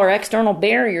internal or external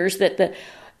barriers that the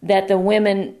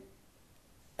women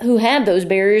who had those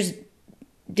barriers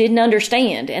didn't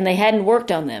understand and they hadn't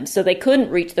worked on them. So they couldn't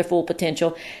reach their full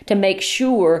potential to make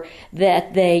sure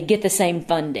that they get the same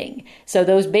funding. So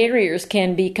those barriers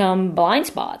can become blind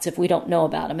spots if we don't know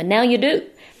about them. And now you do.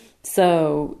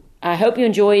 So I hope you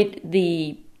enjoyed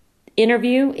the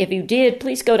interview. If you did,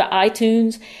 please go to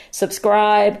iTunes,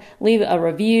 subscribe, leave a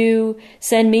review,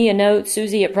 send me a note,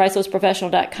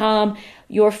 Susie@pricelessprofessional.com.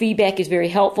 Your feedback is very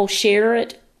helpful. Share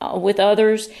it with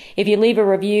others. If you leave a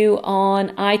review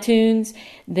on iTunes,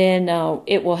 then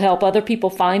it will help other people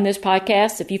find this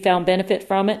podcast if you found benefit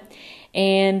from it.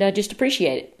 And just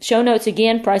appreciate it. Show notes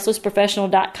again,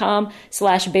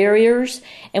 pricelessprofessional.com/barriers.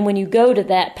 And when you go to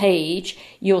that page,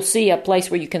 you'll see a place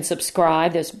where you can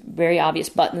subscribe. There's very obvious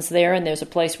buttons there, and there's a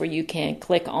place where you can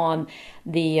click on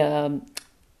the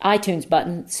iTunes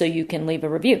button so you can leave a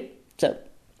review. So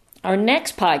our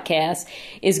next podcast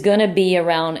is going to be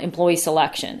around employee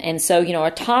selection. And so,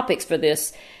 our topics for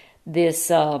this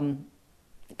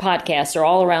podcasts are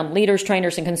all around leaders,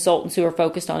 trainers, and consultants who are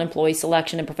focused on employee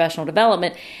selection and professional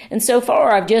development. And so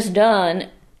far, I've just done,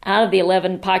 out of the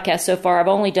 11 podcasts so far, I've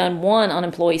only done one on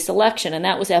employee selection, and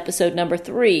that was episode number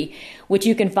 3, which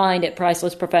you can find at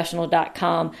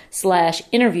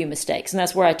pricelessprofessional.com/interview mistakes. And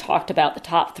that's where I talked about the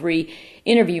top 3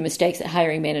 interview mistakes that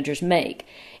hiring managers make.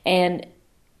 And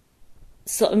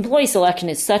so employee selection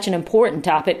is such an important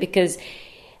topic because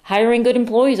hiring good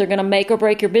employees are going to make or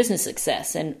break your business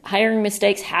success, and hiring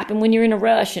mistakes happen when you're in a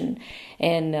rush.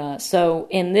 And so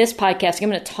in this podcast, I'm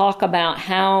going to talk about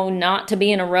how not to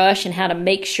be in a rush and how to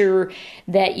make sure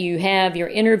that you have your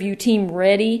interview team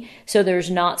ready so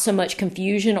there's not so much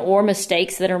confusion or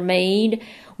mistakes that are made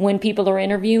when people are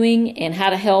interviewing, and how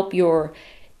to help your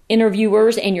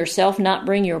interviewers and yourself not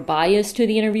bring your bias to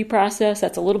the interview process.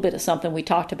 That's a little bit of something we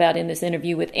talked about in this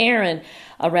interview with Erin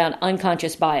around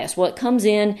unconscious bias. Well, it comes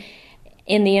in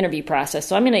the interview process.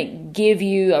 So I'm going to give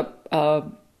you a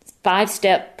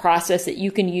 5-step process that you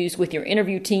can use with your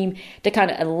interview team to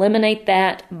kind of eliminate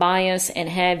that bias and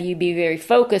have you be very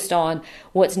focused on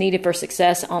what's needed for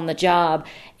success on the job,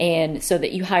 and so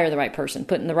that you hire the right person,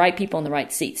 putting the right people in the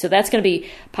right seat. So that's going to be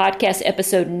podcast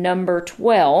episode number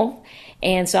 12.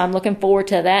 And so I'm looking forward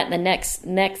to that in the next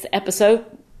episode.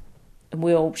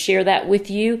 We'll share that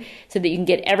with you so that you can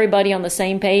get everybody on the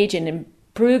same page and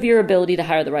improve your ability to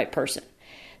hire the right person.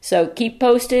 So keep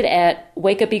posted at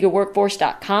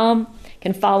wakeupeagerworkforce.com. You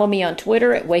can follow me on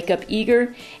Twitter at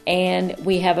wakeupeager. And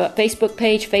we have a Facebook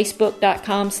page,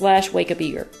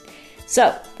 facebook.com/wakeupeager.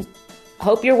 So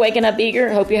hope you're waking up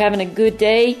eager. Hope you're having a good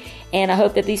day. And I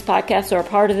hope that these podcasts are a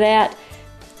part of that.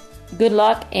 Good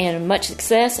luck and much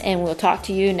success, and we'll talk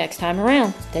to you next time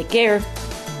around. Take care.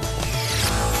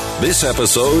 This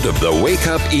episode of the Wake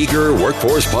Up Eager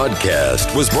Workforce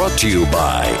Podcast was brought to you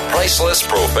by Priceless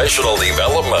Professional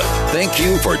Development. Thank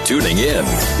you for tuning in.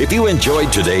 If you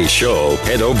enjoyed today's show,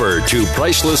 head over to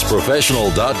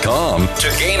pricelessprofessional.com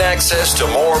to gain access to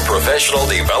more professional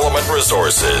development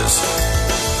resources.